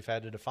so, you've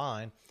had to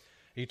define.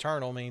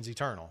 Eternal means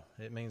eternal.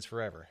 It means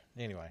forever.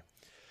 Anyway.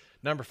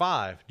 Number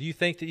 5, do you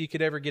think that you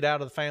could ever get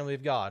out of the family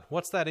of God?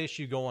 What's that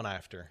issue going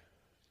after?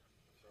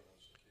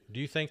 Do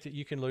you think that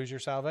you can lose your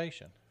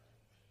salvation?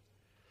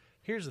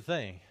 Here's the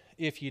thing.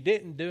 If you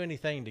didn't do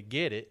anything to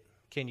get it,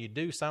 can you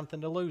do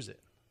something to lose it?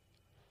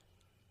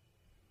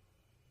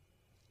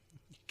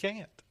 You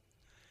can't.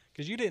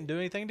 Because you didn't do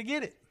anything to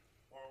get it.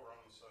 While we're on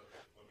the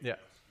subject, let me Yeah.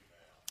 ask you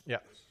now. Yeah.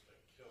 This has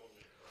been killing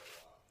me for a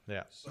while.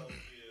 Yeah. So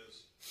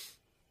is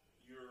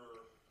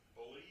your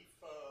belief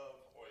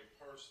of, or a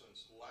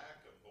person's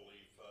lack of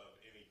belief of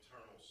in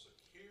eternal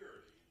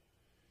security,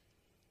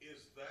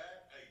 is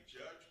that a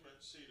judgment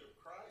seat of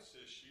Christ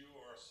issue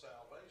or a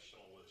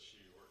salvational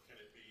issue, or can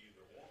it be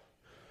either one?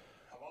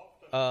 I've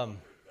often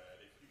wondered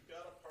that. If you've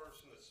got a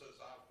person that says,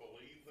 I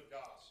believe the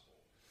gospel,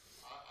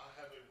 I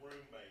have a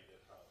roommate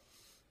at home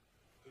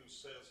who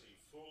says he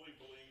fully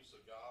believes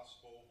the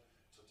gospel.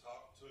 To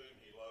talk to him,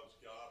 he loves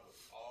God with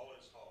all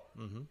his heart.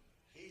 Mm-hmm.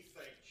 He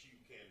thinks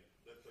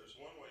that there's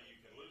one way you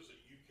can lose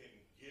it, you can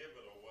give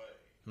it away.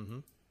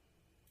 Mm-hmm.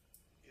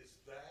 Is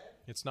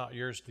that, It's not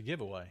yours to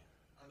give away.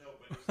 I know,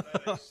 but is that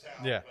a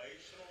salvational Yeah.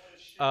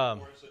 issue,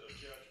 or is it a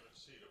judgment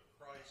seat of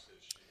Christ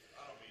issue?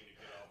 I don't mean to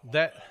get off on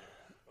That-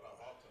 but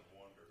I've often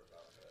wondered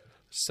about that.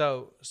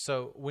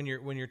 So when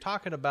you're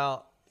talking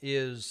about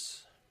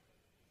is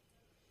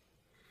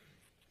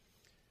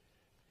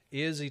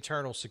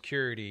eternal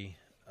security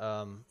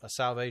a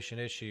salvation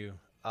issue?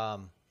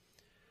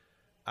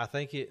 I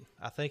think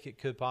it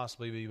could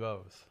possibly be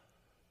both,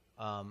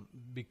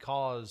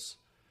 because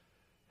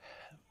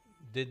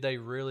did they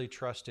really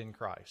trust in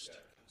Christ?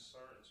 That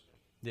concerns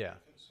me. Yeah.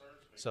 That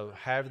concerns me. So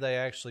have they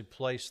actually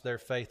placed their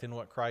faith in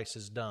what Christ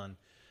has done?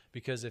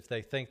 Because if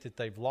they think that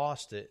they've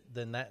lost it,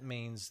 then that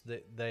means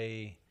that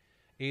they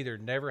either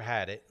never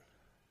had it,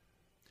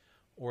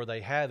 or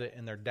they have it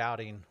and they're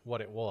doubting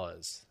what it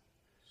was.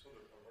 So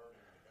they're perverting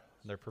the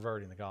gospel. They're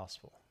perverting the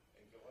gospel.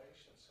 And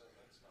Galatians says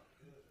that's not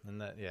good.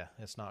 And that, yeah,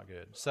 it's not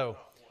good. So,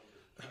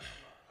 I'm not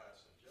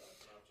passing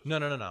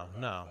judgment. I'm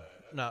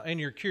just no. And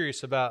you're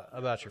curious about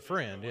your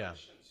friend, yeah.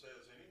 Galatians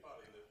says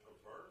anybody that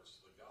perverts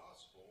the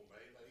gospel,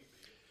 may they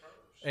be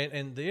accursed.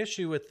 And the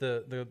issue with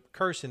the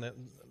cursing,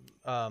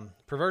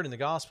 perverting the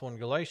gospel in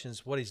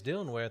Galatians, what he's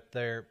dealing with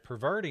there,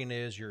 perverting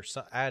is you're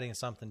adding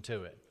something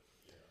to it.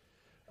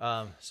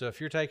 So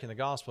if you're taking the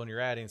gospel and you're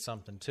adding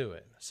something to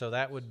it, so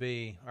that would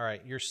be, all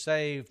right, you're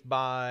saved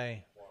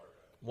by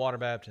water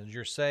baptism.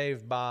 You're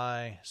saved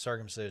by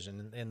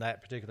circumcision in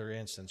that particular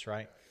instance,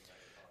 right?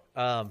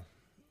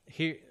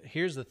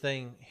 Here's the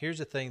thing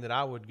that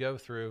I would go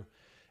through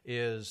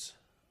is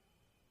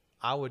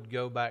I would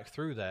go back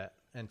through that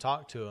and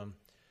talk to him.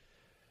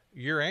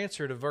 Your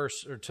answer to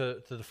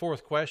the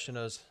fourth question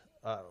is,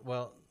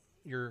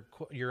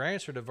 your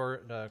answer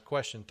to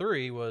question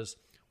 3 was,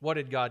 what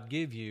did God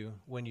give you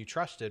when you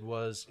trusted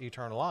was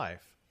eternal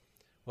life?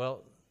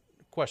 Well,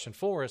 question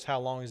 4 is, how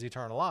long is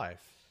eternal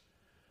life?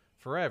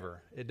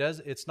 Forever.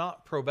 It's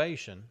not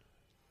probation.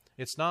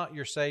 It's not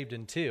you're saved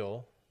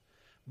until,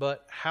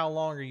 but how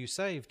long are you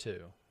saved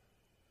to?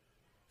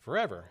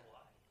 Forever.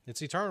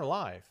 It's eternal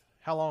life.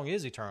 How long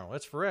is eternal?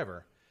 It's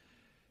forever.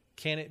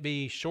 Can it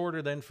be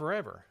shorter than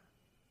forever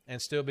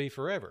and still be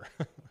forever?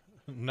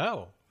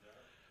 No.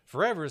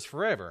 Forever is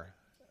forever.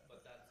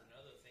 But that's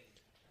another thing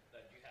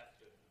that you have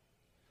to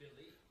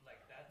believe. Like,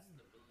 that's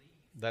the belief.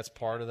 That's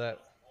part of that.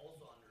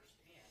 Also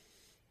understand,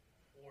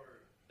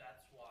 or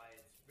that's why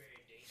it's very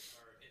dangerous,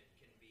 or it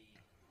can be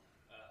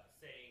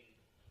saying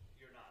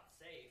you're not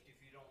saved if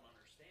you don't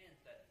understand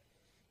that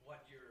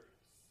what you're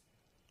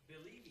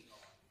believing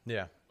on.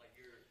 Yeah. Like,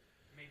 you're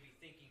maybe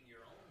thinking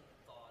your own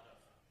thought of,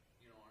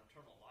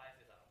 eternal life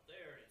is out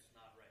there. It's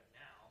not right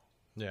now,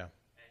 Yeah.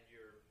 and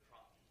you're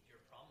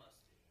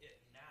promised it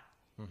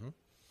now. Mm-hmm.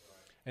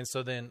 And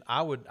so then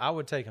I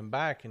would take them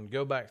back and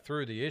go back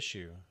through the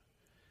issue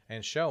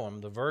and show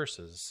them the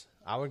verses.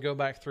 I would go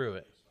back through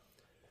it.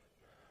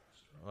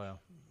 Well,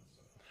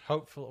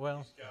 hopefully, well,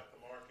 He's got the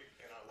market,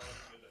 and I love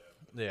you to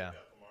death. yeah, He's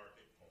got the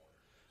market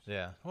cornered.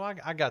 yeah. Well,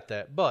 I got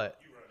that, but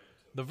You run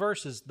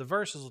into the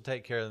verses will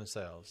take care of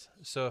themselves.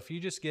 So if you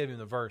just give him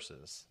the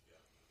verses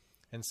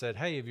and said,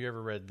 "Hey, have you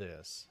ever read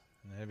this?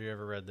 And have you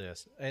ever read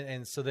this?"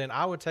 And so then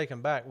I would take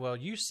him back. Well,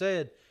 you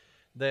said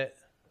that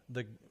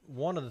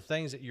one of the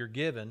things that you're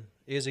given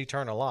is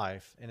eternal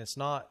life, and it's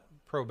not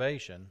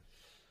probation,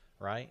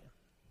 right?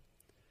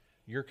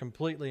 You're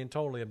completely and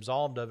totally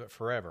absolved of it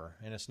forever,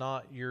 and it's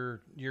not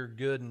you're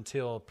good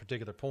until a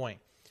particular point.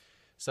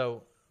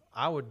 So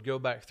I would go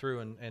back through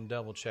and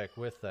double check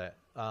with that,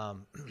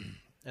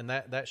 and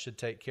that should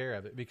take care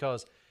of it.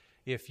 Because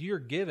if you're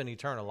given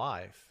eternal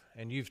life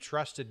and you've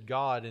trusted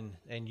God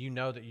and you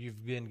know that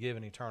you've been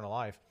given eternal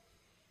life,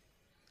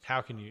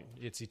 how can you?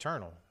 It's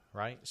eternal,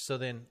 right? So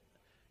then,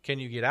 can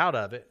you get out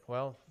of it?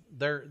 Well,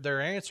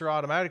 their answer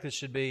automatically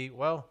should be,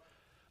 well,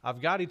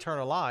 I've got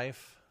eternal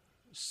life,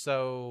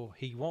 so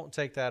he won't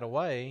take that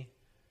away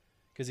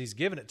because he's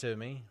given it to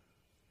me.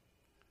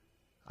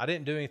 I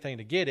didn't do anything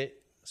to get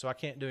it, so I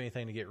can't do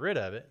anything to get rid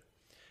of it.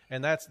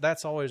 And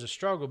that's always a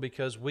struggle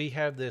because we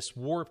have this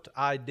warped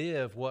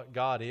idea of what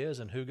God is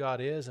and who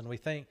God is, and we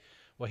think,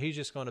 well, he's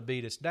just going to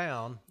beat us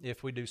down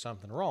if we do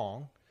something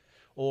wrong,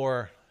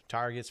 or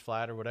tire gets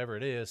flat or whatever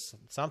it is,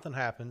 something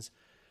happens,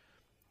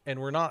 and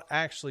we're not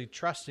actually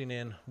trusting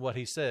in what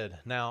he said.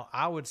 Now,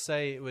 I would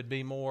say it would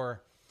be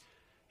more,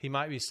 he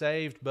might be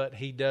saved, but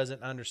he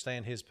doesn't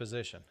understand his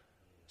position.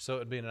 So it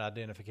would be an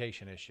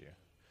identification issue,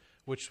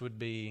 which would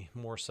be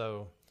more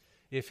so,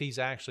 if he's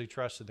actually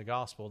trusted the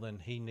gospel, then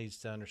he needs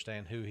to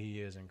understand who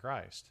he is in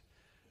Christ.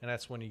 And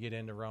that's when you get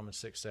into Romans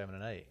 6, 7,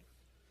 and 8.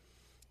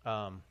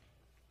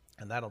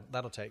 And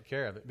that'll take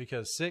care of it,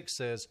 because 6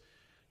 says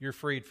you're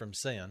freed from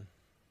sin.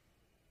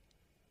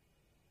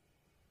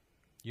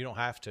 You don't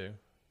have to.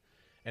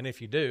 And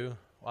if you do,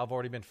 well, I've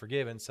already been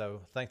forgiven,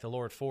 so thank the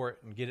Lord for it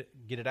and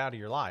get it out of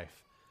your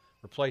life.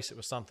 Replace it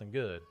with something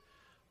good.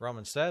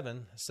 Romans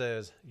 7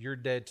 says you're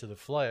dead to the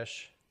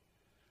flesh,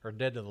 or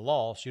dead to the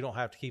law, so you don't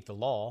have to keep the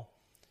law.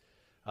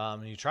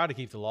 And you try to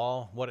keep the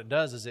law, what it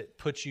does is it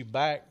puts you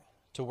back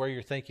to where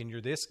you're thinking you're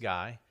this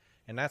guy,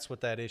 and that's what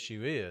that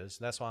issue is.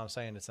 That's why I'm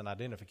saying it's an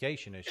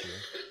identification issue.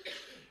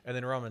 And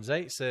then Romans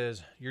 8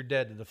 says you're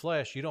dead to the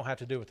flesh. You don't have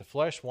to do what the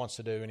flesh wants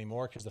to do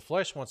anymore, because the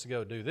flesh wants to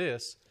go do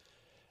this,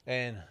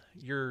 and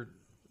your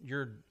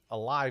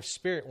alive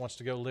spirit wants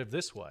to go live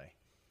this way.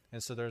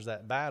 And so there's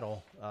that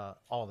battle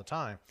all the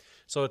time.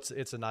 So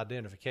it's an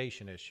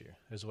identification issue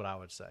is what I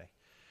would say.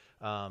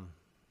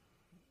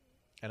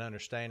 And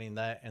understanding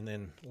that and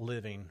then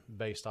living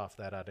based off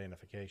that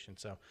identification.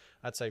 So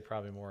I'd say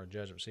probably more a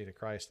judgment seat of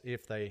Christ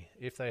if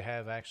they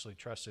have actually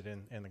trusted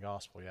in the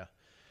gospel, yeah.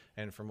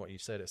 And from what you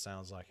said, it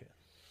sounds like it.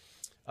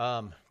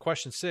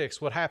 Question 6,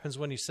 what happens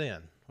when you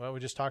sin? Well, we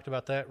just talked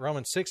about that.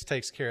 Romans 6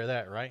 takes care of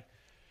that, right?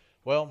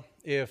 Well,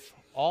 if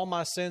all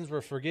my sins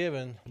were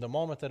forgiven the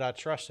moment that I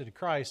trusted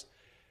Christ,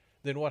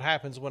 then what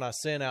happens when I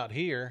sin out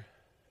here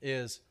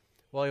is,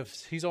 well,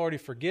 if he's already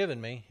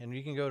forgiven me, and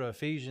you can go to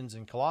Ephesians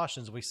and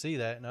Colossians, we see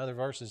that in other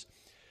verses,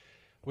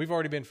 we've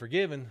already been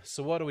forgiven.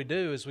 So what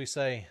do is we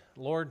say,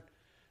 Lord,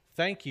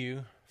 thank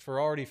you for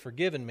already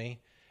forgiving me,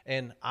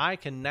 and I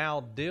can now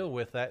deal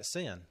with that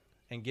sin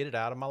and get it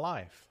out of my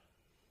life.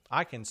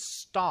 I can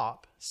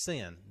stop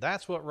sin.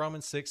 That's what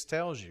Romans 6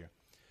 tells you.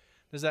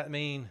 Does that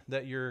mean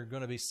that you're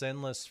going to be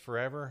sinless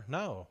forever?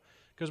 No,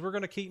 because we're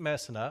going to keep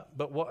messing up.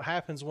 But what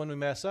happens when we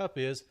mess up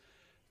is,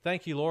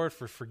 thank you, Lord,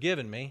 for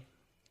forgiving me.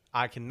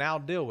 I can now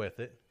deal with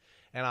it,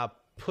 and I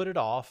put it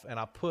off, and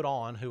I put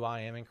on who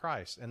I am in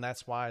Christ. And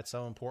that's why it's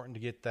so important to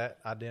get that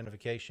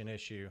identification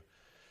issue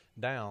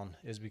down,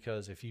 is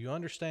because if you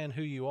understand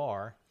who you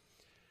are,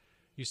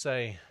 you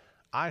say,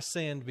 I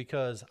sinned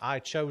because I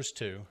chose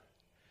to,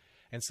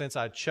 and since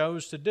I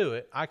chose to do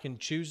it, I can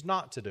choose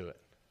not to do it.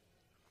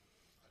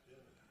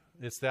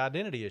 It's the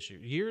identity issue.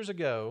 Years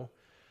ago,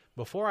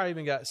 before I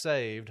even got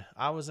saved,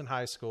 I was in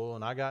high school,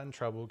 and I got in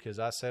trouble because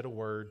I said a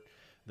word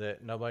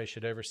that nobody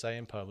should ever say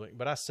in public.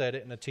 But I said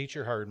it, and the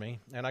teacher heard me,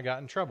 and I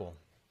got in trouble.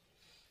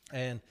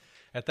 And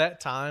at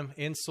that time,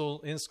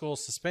 in-school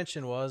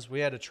suspension was we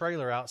had a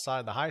trailer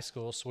outside the high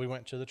school, so we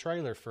went to the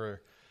trailer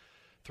for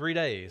 3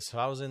 days. So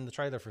I was in the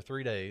trailer for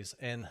 3 days,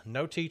 and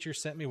no teacher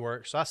sent me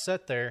work. So I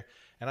sat there,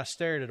 and I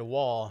stared at a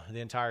wall the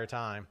entire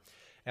time.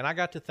 And I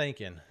got to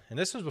thinking, and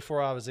this was before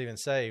I was even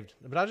saved,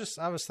 but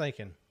I was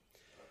thinking,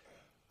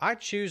 I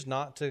choose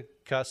not to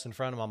cuss in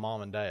front of my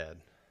mom and dad.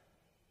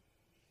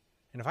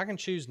 And if I can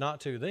choose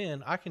not to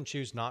then, I can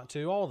choose not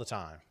to all the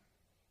time.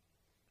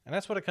 And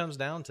that's what it comes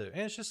down to.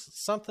 And it's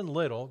just something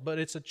little, but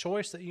it's a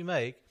choice that you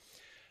make.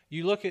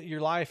 You look at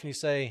your life and you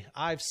say,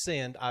 I've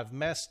sinned, I've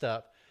messed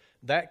up.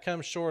 That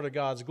comes short of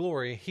God's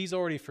glory. He's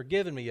already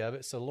forgiven me of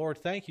it. So Lord,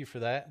 thank you for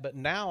that. But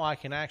now I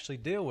can actually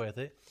deal with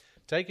it.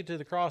 Take it to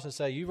the cross and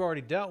say, you've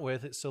already dealt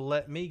with it, so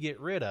let me get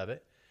rid of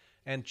it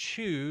and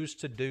choose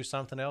to do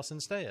something else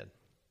instead.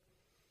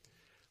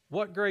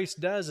 What grace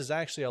does is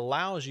actually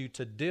allows you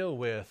to deal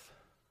with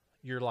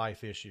your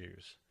life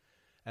issues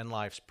and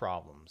life's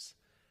problems.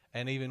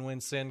 And even when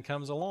sin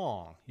comes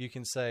along, you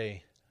can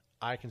say,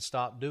 I can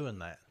stop doing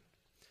that.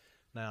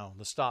 Now,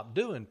 the stop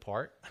doing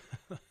part,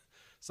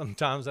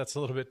 sometimes that's a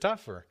little bit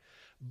tougher.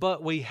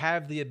 But we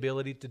have the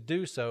ability to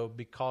do so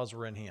because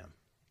we're in Him.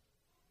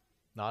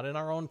 Not in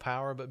our own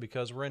power, but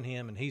because we're in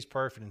Him and He's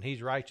perfect and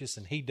He's righteous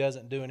and He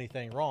doesn't do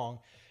anything wrong.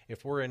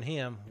 If we're in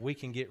Him, we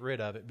can get rid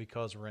of it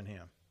because we're in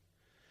Him.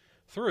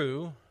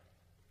 Through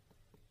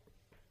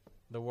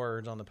the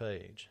words on the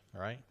page,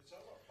 right? Is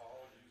that what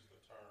Paul used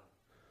the term,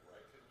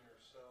 reckon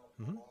yourself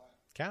a lot?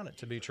 Count it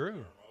to be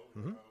true.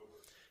 Over and over.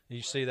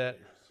 You see that?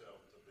 Yourself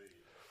to be,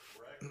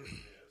 reckon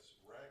this,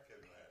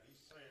 reckon that.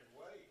 He's saying,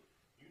 wait,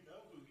 you know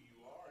who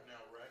you are,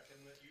 now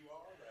reckon that you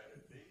are that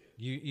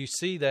indeed.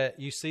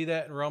 You see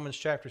that in Romans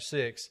chapter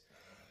 6.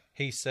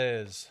 He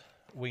says,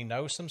 we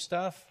know some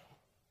stuff.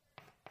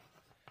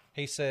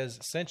 He says,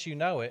 since you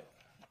know it,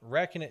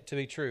 reckon it to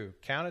be true.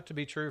 Count it to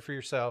be true for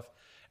yourself.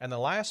 And the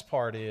last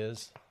part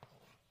is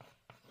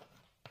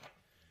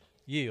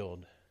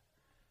yield.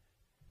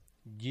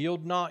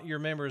 Yield not your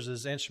members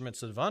as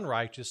instruments of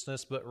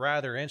unrighteousness, but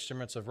rather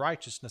instruments of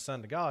righteousness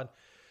unto God,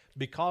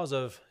 because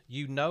of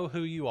you know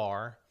who you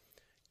are.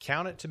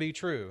 Count it to be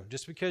true.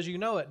 Just because you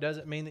know it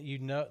doesn't mean that you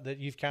know that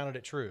you've counted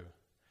it true.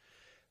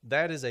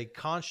 That is a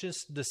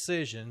conscious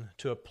decision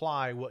to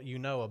apply what you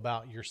know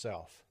about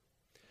yourself.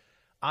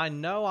 I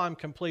know I'm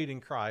complete in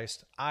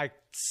Christ.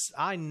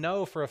 I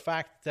know for a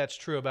fact that's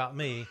true about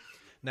me.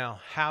 Now,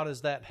 how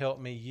does that help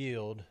me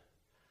yield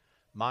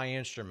my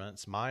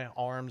instruments, my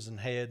arms and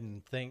head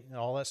and think and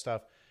all that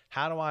stuff?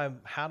 How do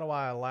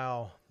I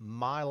allow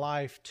my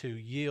life to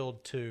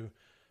yield to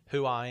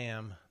who I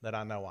am that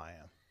I know I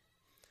am,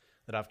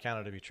 that I've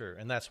counted to be true?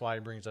 And that's why he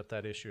brings up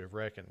that issue of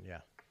reckon.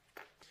 Yeah.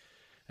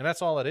 And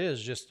that's all it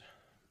is. Just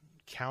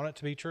count it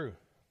to be true.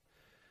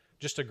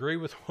 Just agree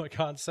with what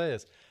God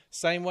says.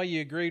 Same way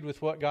you agreed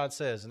with what God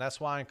says. And that's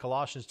why in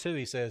Colossians 2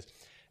 he says,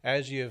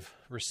 as you have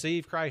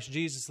received Christ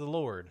Jesus the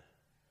Lord.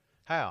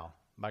 How?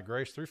 By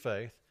grace through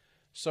faith.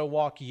 So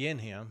walk ye in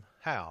Him.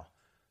 How?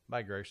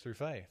 By grace through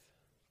faith.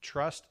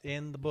 Trust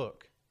in the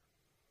book.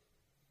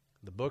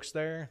 The book's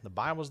there. The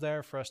Bible's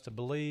there for us to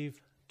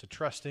believe, to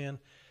trust in.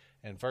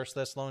 And 1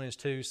 Thessalonians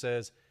 2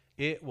 says,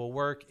 it will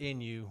work in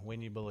you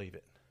when you believe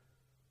it.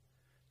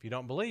 If you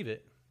don't believe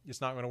it, it's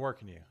not going to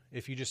work in you.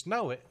 If you just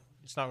know it,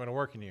 it's not going to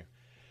work in you.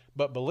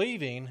 But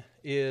believing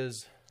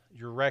is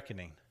your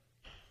reckoning.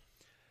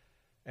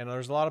 And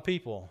there's a lot of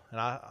people, and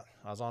I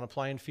was on a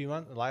plane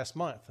last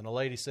month, and a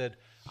lady said,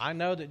 I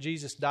know that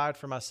Jesus died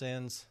for my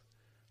sins,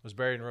 was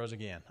buried and rose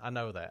again. I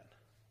know that.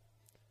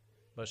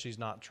 But she's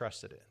not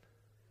trusted it.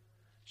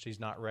 She's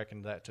not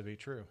reckoned that to be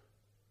true.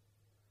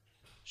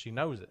 She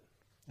knows it.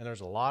 And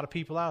there's a lot of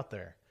people out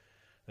there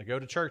that go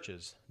to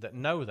churches that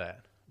know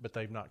that, but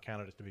they've not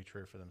counted it to be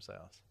true for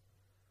themselves.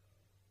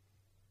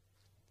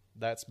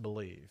 That's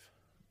believe.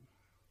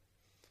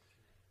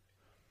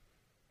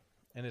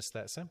 And it's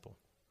that simple.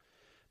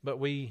 But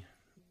we,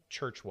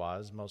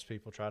 church-wise, most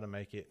people try to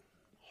make it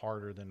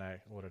harder than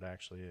what it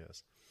actually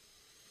is.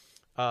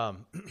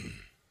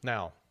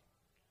 Now,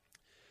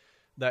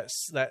 that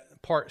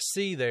part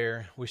C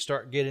there, we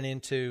start getting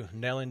into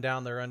nailing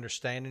down their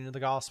understanding of the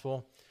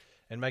gospel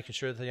and making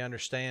sure that they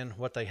understand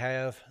what they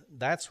have.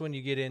 That's when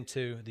you get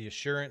into the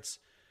assurance,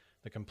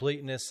 the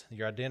completeness,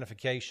 your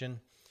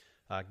identification.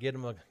 get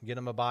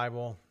them a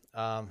Bible,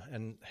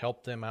 and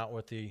help them out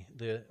with the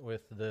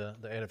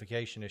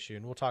edification issue.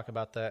 And we'll talk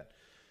about that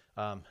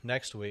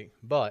next week.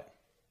 But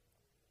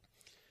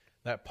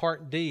that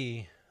part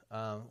D,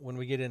 when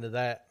we get into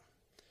that,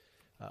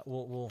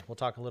 we'll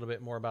talk a little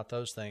bit more about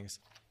those things.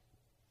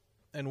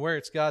 And where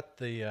it's got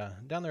the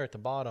down there at the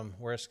bottom,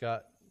 where it's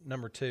got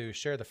number 2,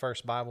 share the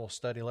first Bible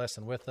study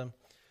lesson with them.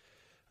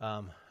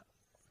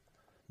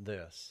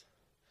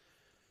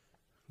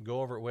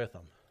 Go over it with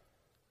them.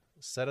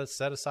 Set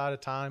aside a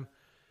time.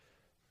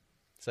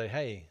 Say,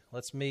 hey,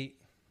 let's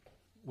meet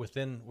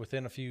within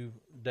a few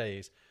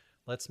days.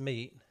 Let's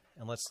meet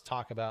and let's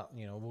talk about,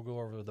 we'll go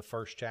over the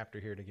first chapter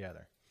here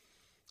together.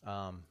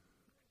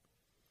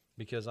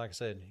 Because like I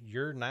said,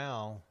 you're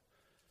now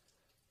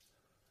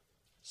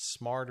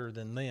smarter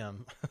than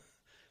them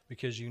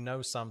because you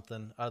know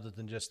something other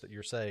than just that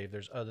you're saved.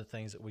 There's other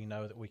things that we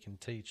know that we can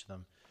teach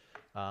them.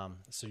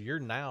 So you're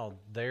now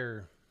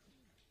their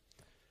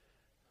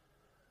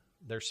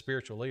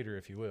spiritual leader,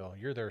 if you will.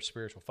 You're their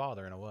spiritual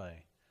father in a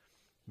way,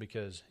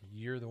 because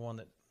you're the one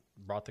that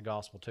brought the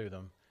gospel to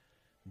them.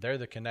 They're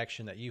the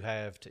connection that you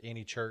have to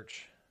any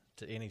church,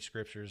 to any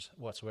scriptures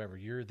whatsoever.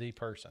 You're the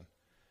person.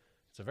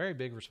 It's a very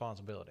big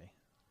responsibility,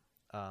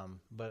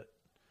 but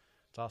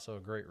it's also a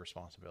great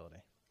responsibility.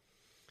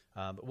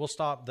 But we'll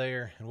stop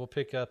there, and we'll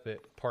pick up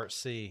at part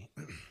C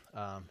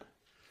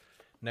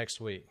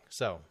next week.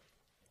 So,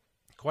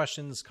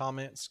 questions,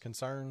 comments,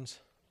 concerns?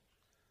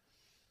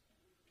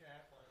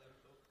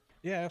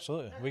 Yeah,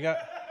 absolutely. We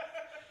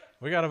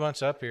got a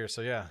bunch up here,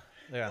 so yeah.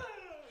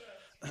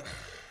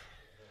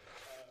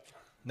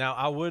 Now,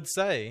 I would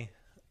say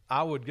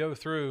I would go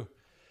through,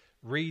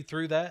 read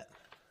through that,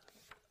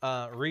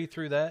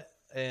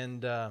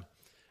 and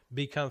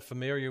become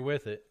familiar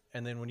with it.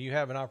 And then when you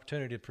have an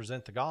opportunity to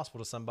present the gospel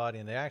to somebody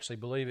and they actually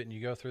believe it, and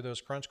you go through those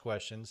crunch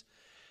questions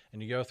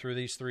and you go through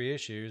these 3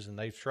 issues and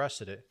they've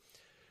trusted it,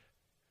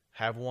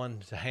 have one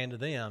to hand to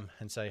them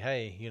and say,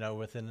 hey,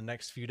 within the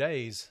next few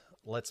days,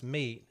 let's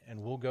meet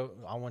and we'll go.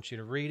 I want you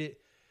to read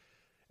it,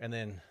 and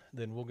then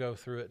we'll go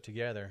through it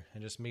together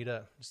and just meet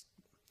up. Just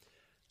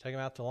take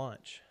them out to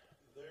lunch.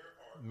 There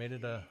are Meet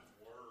at a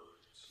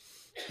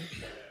words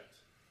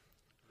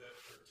that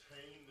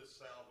pertain to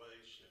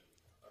salvation,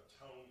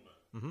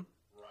 atonement, Mhm.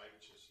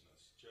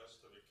 righteousness,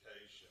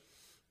 justification.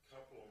 A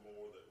couple of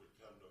more that would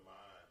come to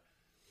mind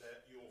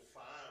that you'll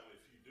find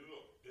if you do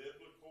a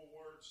biblical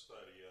word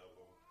study of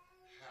them,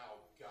 how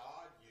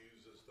God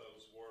uses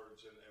those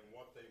words and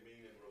what they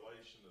mean in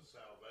relation to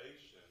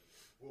salvation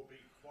will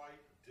be quite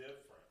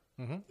different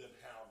than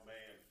how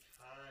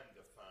mankind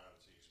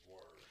defines these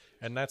words.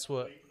 It's And that's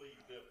what completely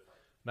different.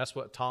 That's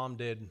what Tom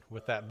did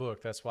with that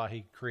book. That's why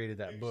he created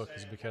that book,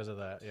 is because of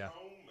that. Yeah.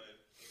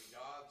 Atonement in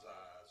God's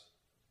eyes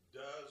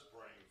does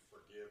bring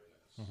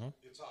forgiveness.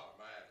 It's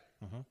automatic,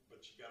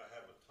 but you got to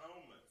have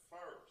atonement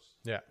first.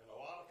 Yeah. And a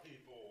lot of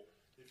people,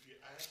 if you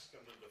ask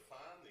them to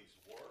define these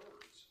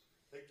words,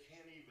 they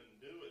can't even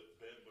do it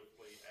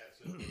biblically as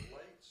it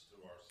relates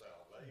to our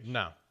salvation.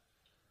 No.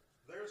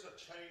 There's a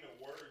chain of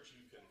words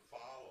you can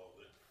follow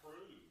that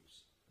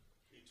proves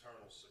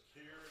eternal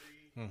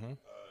security.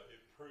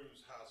 It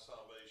proves how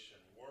salvation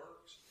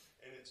works.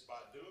 And it's by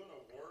doing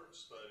a word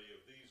study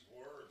of these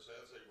words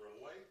as they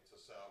relate to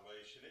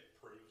salvation, it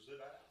proves it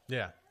out.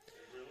 Yeah. It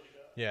really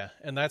does. Yeah.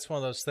 And that's one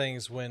of those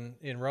things when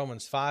in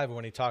Romans 5,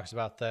 when he talks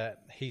about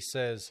that, he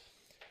says,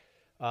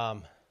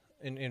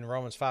 in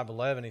Romans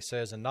 5:11, he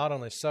says, and not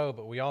only so,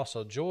 but we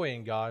also joy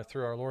in God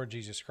through our Lord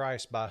Jesus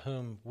Christ, by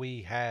whom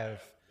we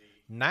have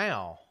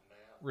now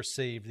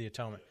received the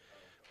atonement.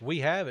 We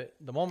have it.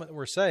 The moment that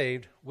we're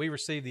saved, we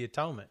receive the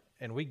atonement,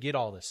 and we get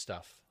all this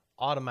stuff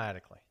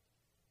automatically.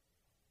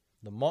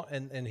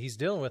 And he's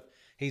dealing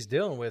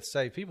with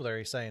saved people there.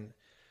 He's saying,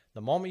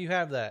 the moment you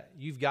have that,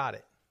 you've got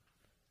it.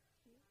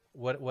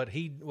 What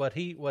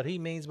he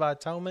means by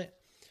atonement,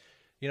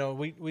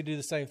 we do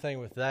the same thing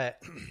with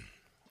that.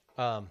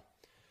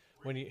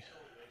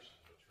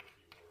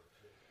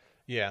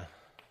 Yeah.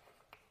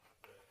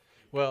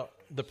 Well,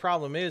 the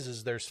problem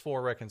is there's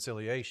 4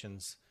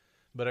 reconciliations,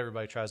 but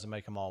everybody tries to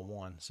make them all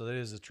one. So that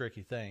is a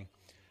tricky thing.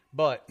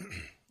 But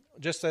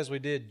just as we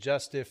did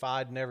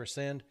justified, never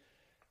sinned,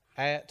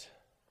 at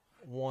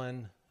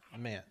one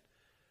meant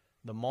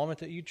the moment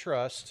that you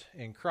trust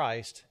in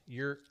Christ,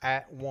 you're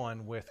at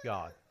one with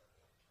God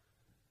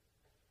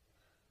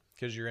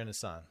because you're in the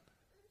Son.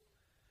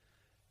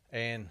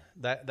 And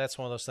that's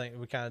one of those things.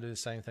 We kind of do the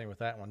same thing with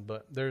that one,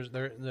 but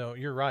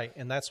you're right,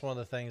 and that's one of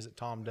the things that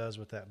Tom does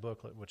with that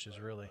booklet, which is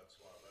really That's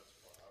why I would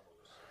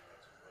assume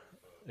that's a great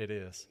book. it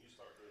is. When you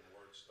start doing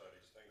word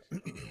studies, things get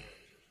real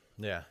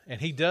interesting. Yeah,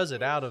 and he does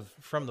it out of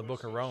from the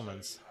book of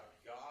Romans.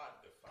 How God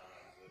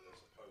defines it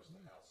as opposed to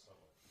how some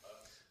of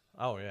us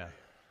Oh yeah,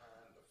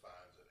 mankind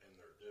defines it, and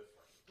they're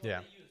different.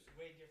 yeah, They used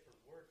way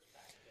different words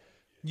back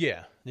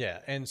then. yeah.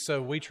 And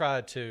so we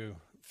tried to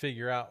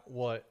figure out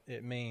what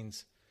it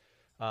means.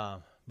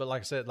 But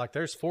like I said,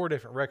 there's 4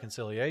 different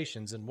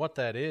reconciliations, and what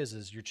that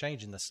is you're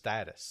changing the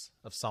status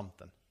of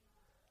something.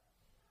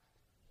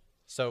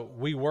 So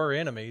we were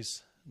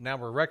enemies, now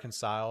we're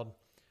reconciled,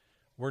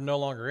 we're no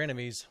longer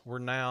enemies. We're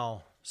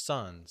now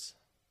sons.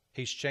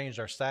 He's changed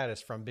our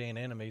status from being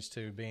enemies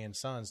to being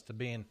sons to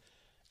being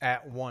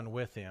at one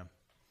with him.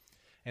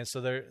 And so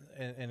there,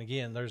 and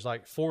again, there's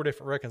like 4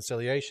 different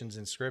reconciliations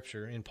in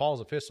Scripture, in Paul's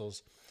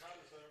epistles. How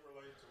does that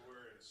relate to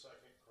where in 2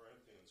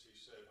 Corinthians he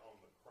said on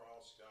the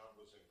cross God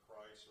was in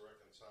Christ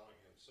reconciling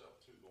himself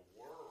to the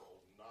world,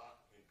 not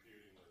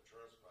imputing their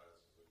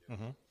trespasses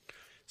against them?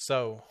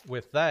 So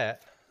with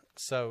that,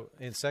 so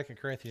in 2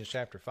 Corinthians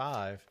chapter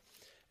 5,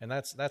 and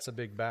that's a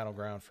big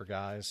battleground for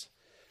guys,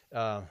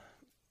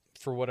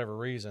 for whatever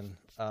reason.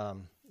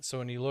 So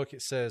when you look,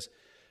 it says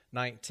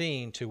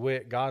 19, to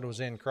wit, God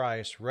was in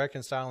Christ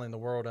reconciling the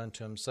world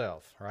unto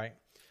himself, right?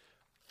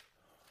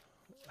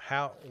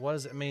 What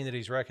does it mean that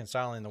he's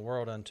reconciling the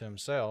world unto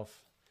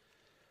himself?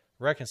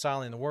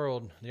 Reconciling the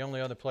world, the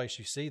only other place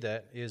you see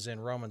that is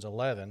in Romans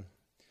 11. It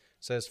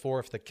says,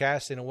 for if the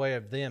casting away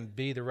of them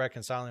be the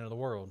reconciling of the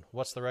world.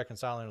 What's the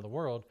reconciling of the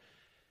world?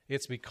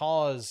 It's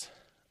because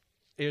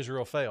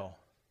Israel fell.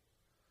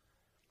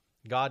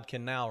 God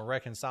can now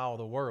reconcile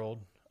the world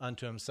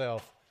unto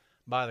himself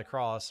by the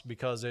cross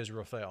because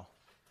Israel fell.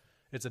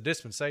 It's a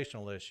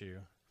dispensational issue.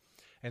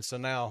 And so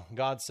now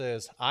God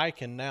says, I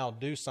can now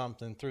do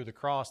something through the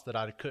cross that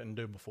I couldn't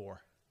do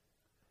before.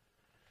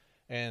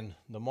 And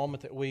the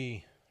moment that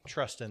we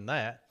trust in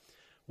that,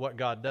 what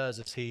God does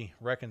is he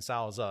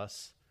reconciles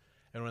us.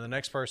 And when the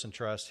next person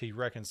trusts, he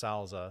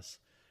reconciles us.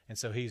 And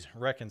so he's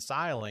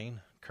reconciling,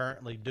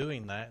 currently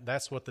doing that.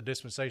 That's what the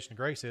dispensation of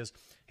grace is.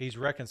 He's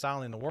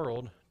reconciling the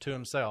world to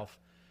himself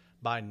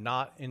by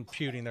not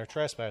imputing their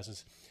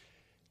trespasses.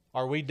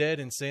 Are we dead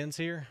in sins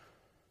here?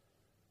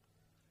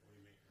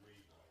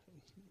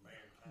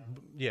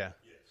 Yeah.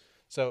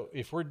 So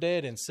if we're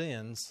dead in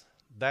sins,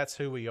 that's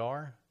who we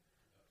are.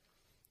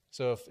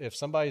 So if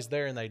somebody's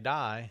there and they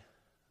die,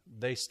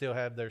 they still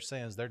have their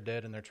sins. They're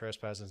dead in their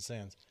trespasses and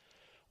sins.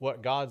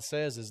 What God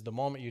says is the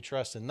moment you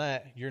trust in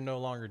that, you're no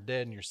longer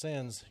dead in your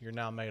sins. You're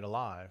now made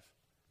alive.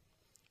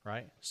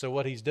 Right? So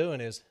what he's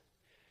doing is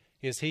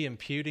he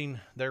imputing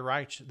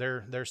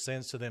their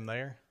sins to them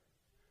there?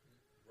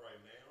 Right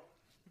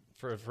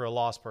now? For a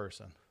lost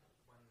person.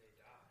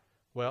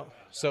 Well,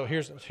 so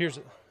here's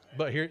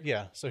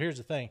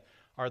the thing.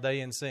 Are they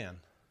in sin?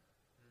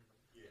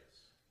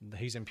 Yes.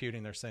 He's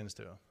imputing their sins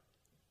to them.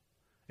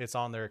 It's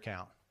on their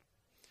account.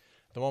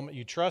 The moment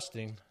you trust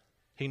him,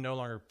 he no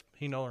longer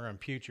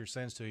imputes your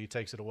sins to you. He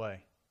takes it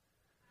away.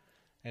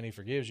 And he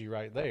forgives you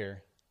right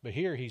there. But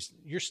here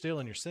you're still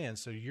in your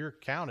sins, so you're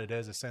counted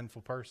as a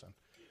sinful person.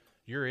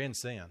 You're in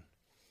sin.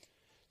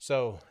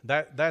 So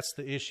that's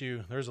the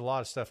issue. There's a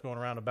lot of stuff going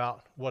around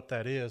about what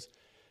that is.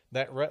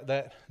 That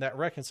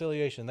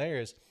reconciliation there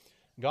is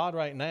God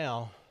right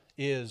now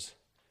is,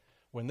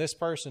 when this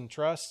person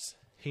trusts,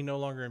 he no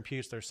longer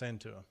imputes their sin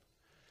to them.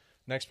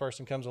 Next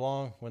person comes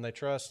along, when they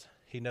trust,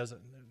 he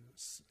doesn't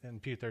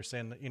impute their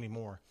sin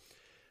anymore.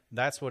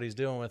 That's what he's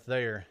dealing with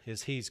there,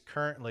 is he's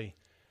currently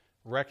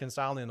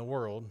reconciling the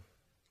world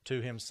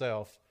to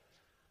himself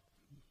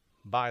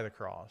by the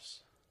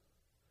cross.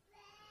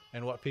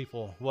 And what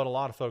a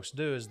lot of folks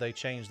do is they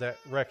change that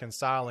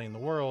reconciling the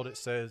world. It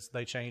says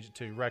they change it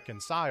to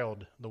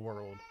reconciled the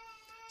world,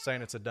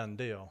 saying it's a done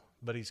deal.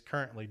 But he's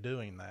currently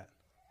doing that.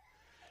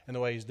 And the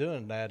way he's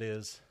doing that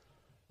is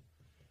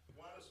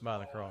by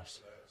the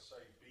cross. Say,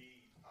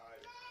 I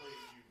pray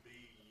you be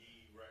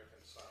ye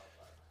reconciled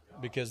back to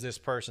God. Because this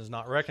person's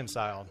not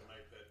reconciled.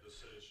 Make that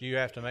decision. You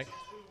have to make, It's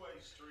a two-way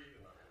street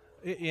in other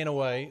words. in a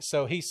way.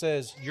 So he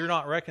says, you're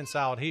not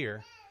reconciled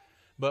here.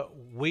 But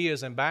we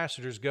as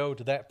ambassadors go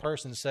to that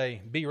person and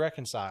say, be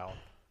reconciled.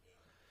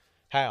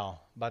 How?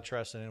 By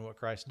trusting in what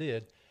Christ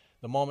did.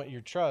 The moment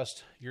you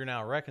trust, you're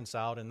now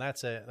reconciled, and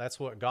that's it. That's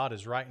what God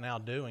is right now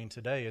doing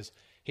today, is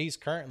he's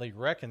currently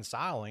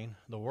reconciling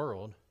the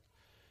world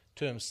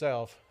to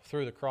himself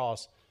through the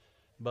cross,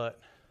 but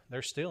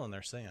they're still in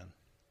their sin.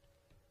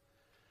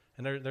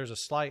 And there's a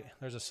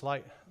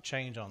slight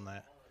change on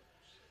that.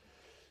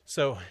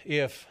 So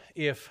if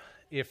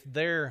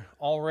they're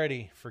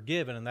already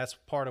forgiven, and that's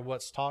part of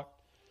what's taught,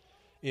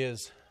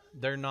 is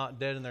they're not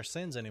dead in their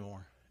sins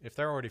anymore. If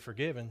they're already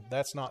forgiven,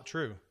 that's not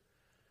true.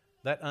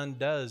 That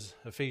undoes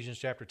Ephesians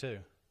chapter 2.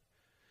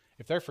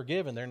 If they're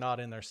forgiven, they're not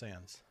in their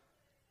sins.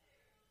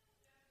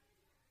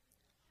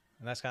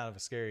 And that's kind of a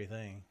scary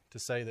thing, to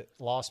say that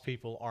lost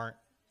people aren't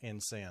in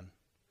sin.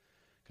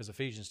 Because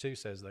Ephesians 2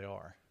 says they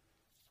are,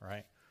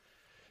 right?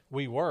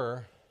 We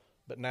were,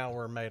 but now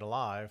we're made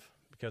alive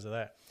because of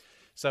that.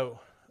 So,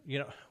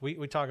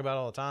 we talk about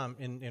all the time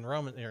in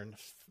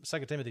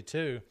 2 Timothy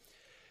 2,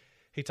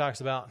 he talks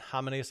about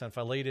Hymenaeus and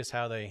Philetus,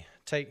 how they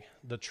take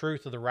the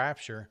truth of the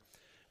rapture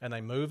and they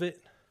move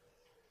it.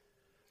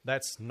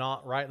 That's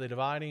not rightly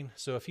dividing.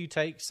 So if you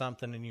take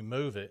something and you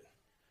move it,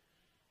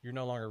 you're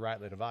no longer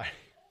rightly dividing.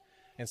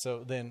 And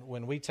so then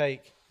when we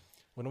take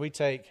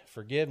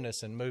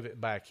forgiveness and move it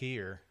back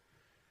here,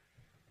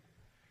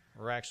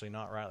 we're actually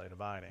not rightly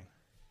dividing.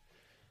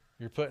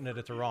 You're putting it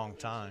at the wrong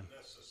time.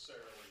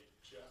 Necessarily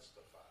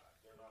justified.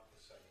 They're not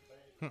the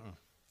same thing.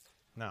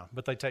 No,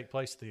 but they take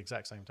place at the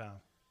exact same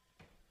time.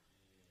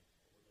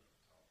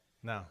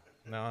 No,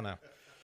 no, no.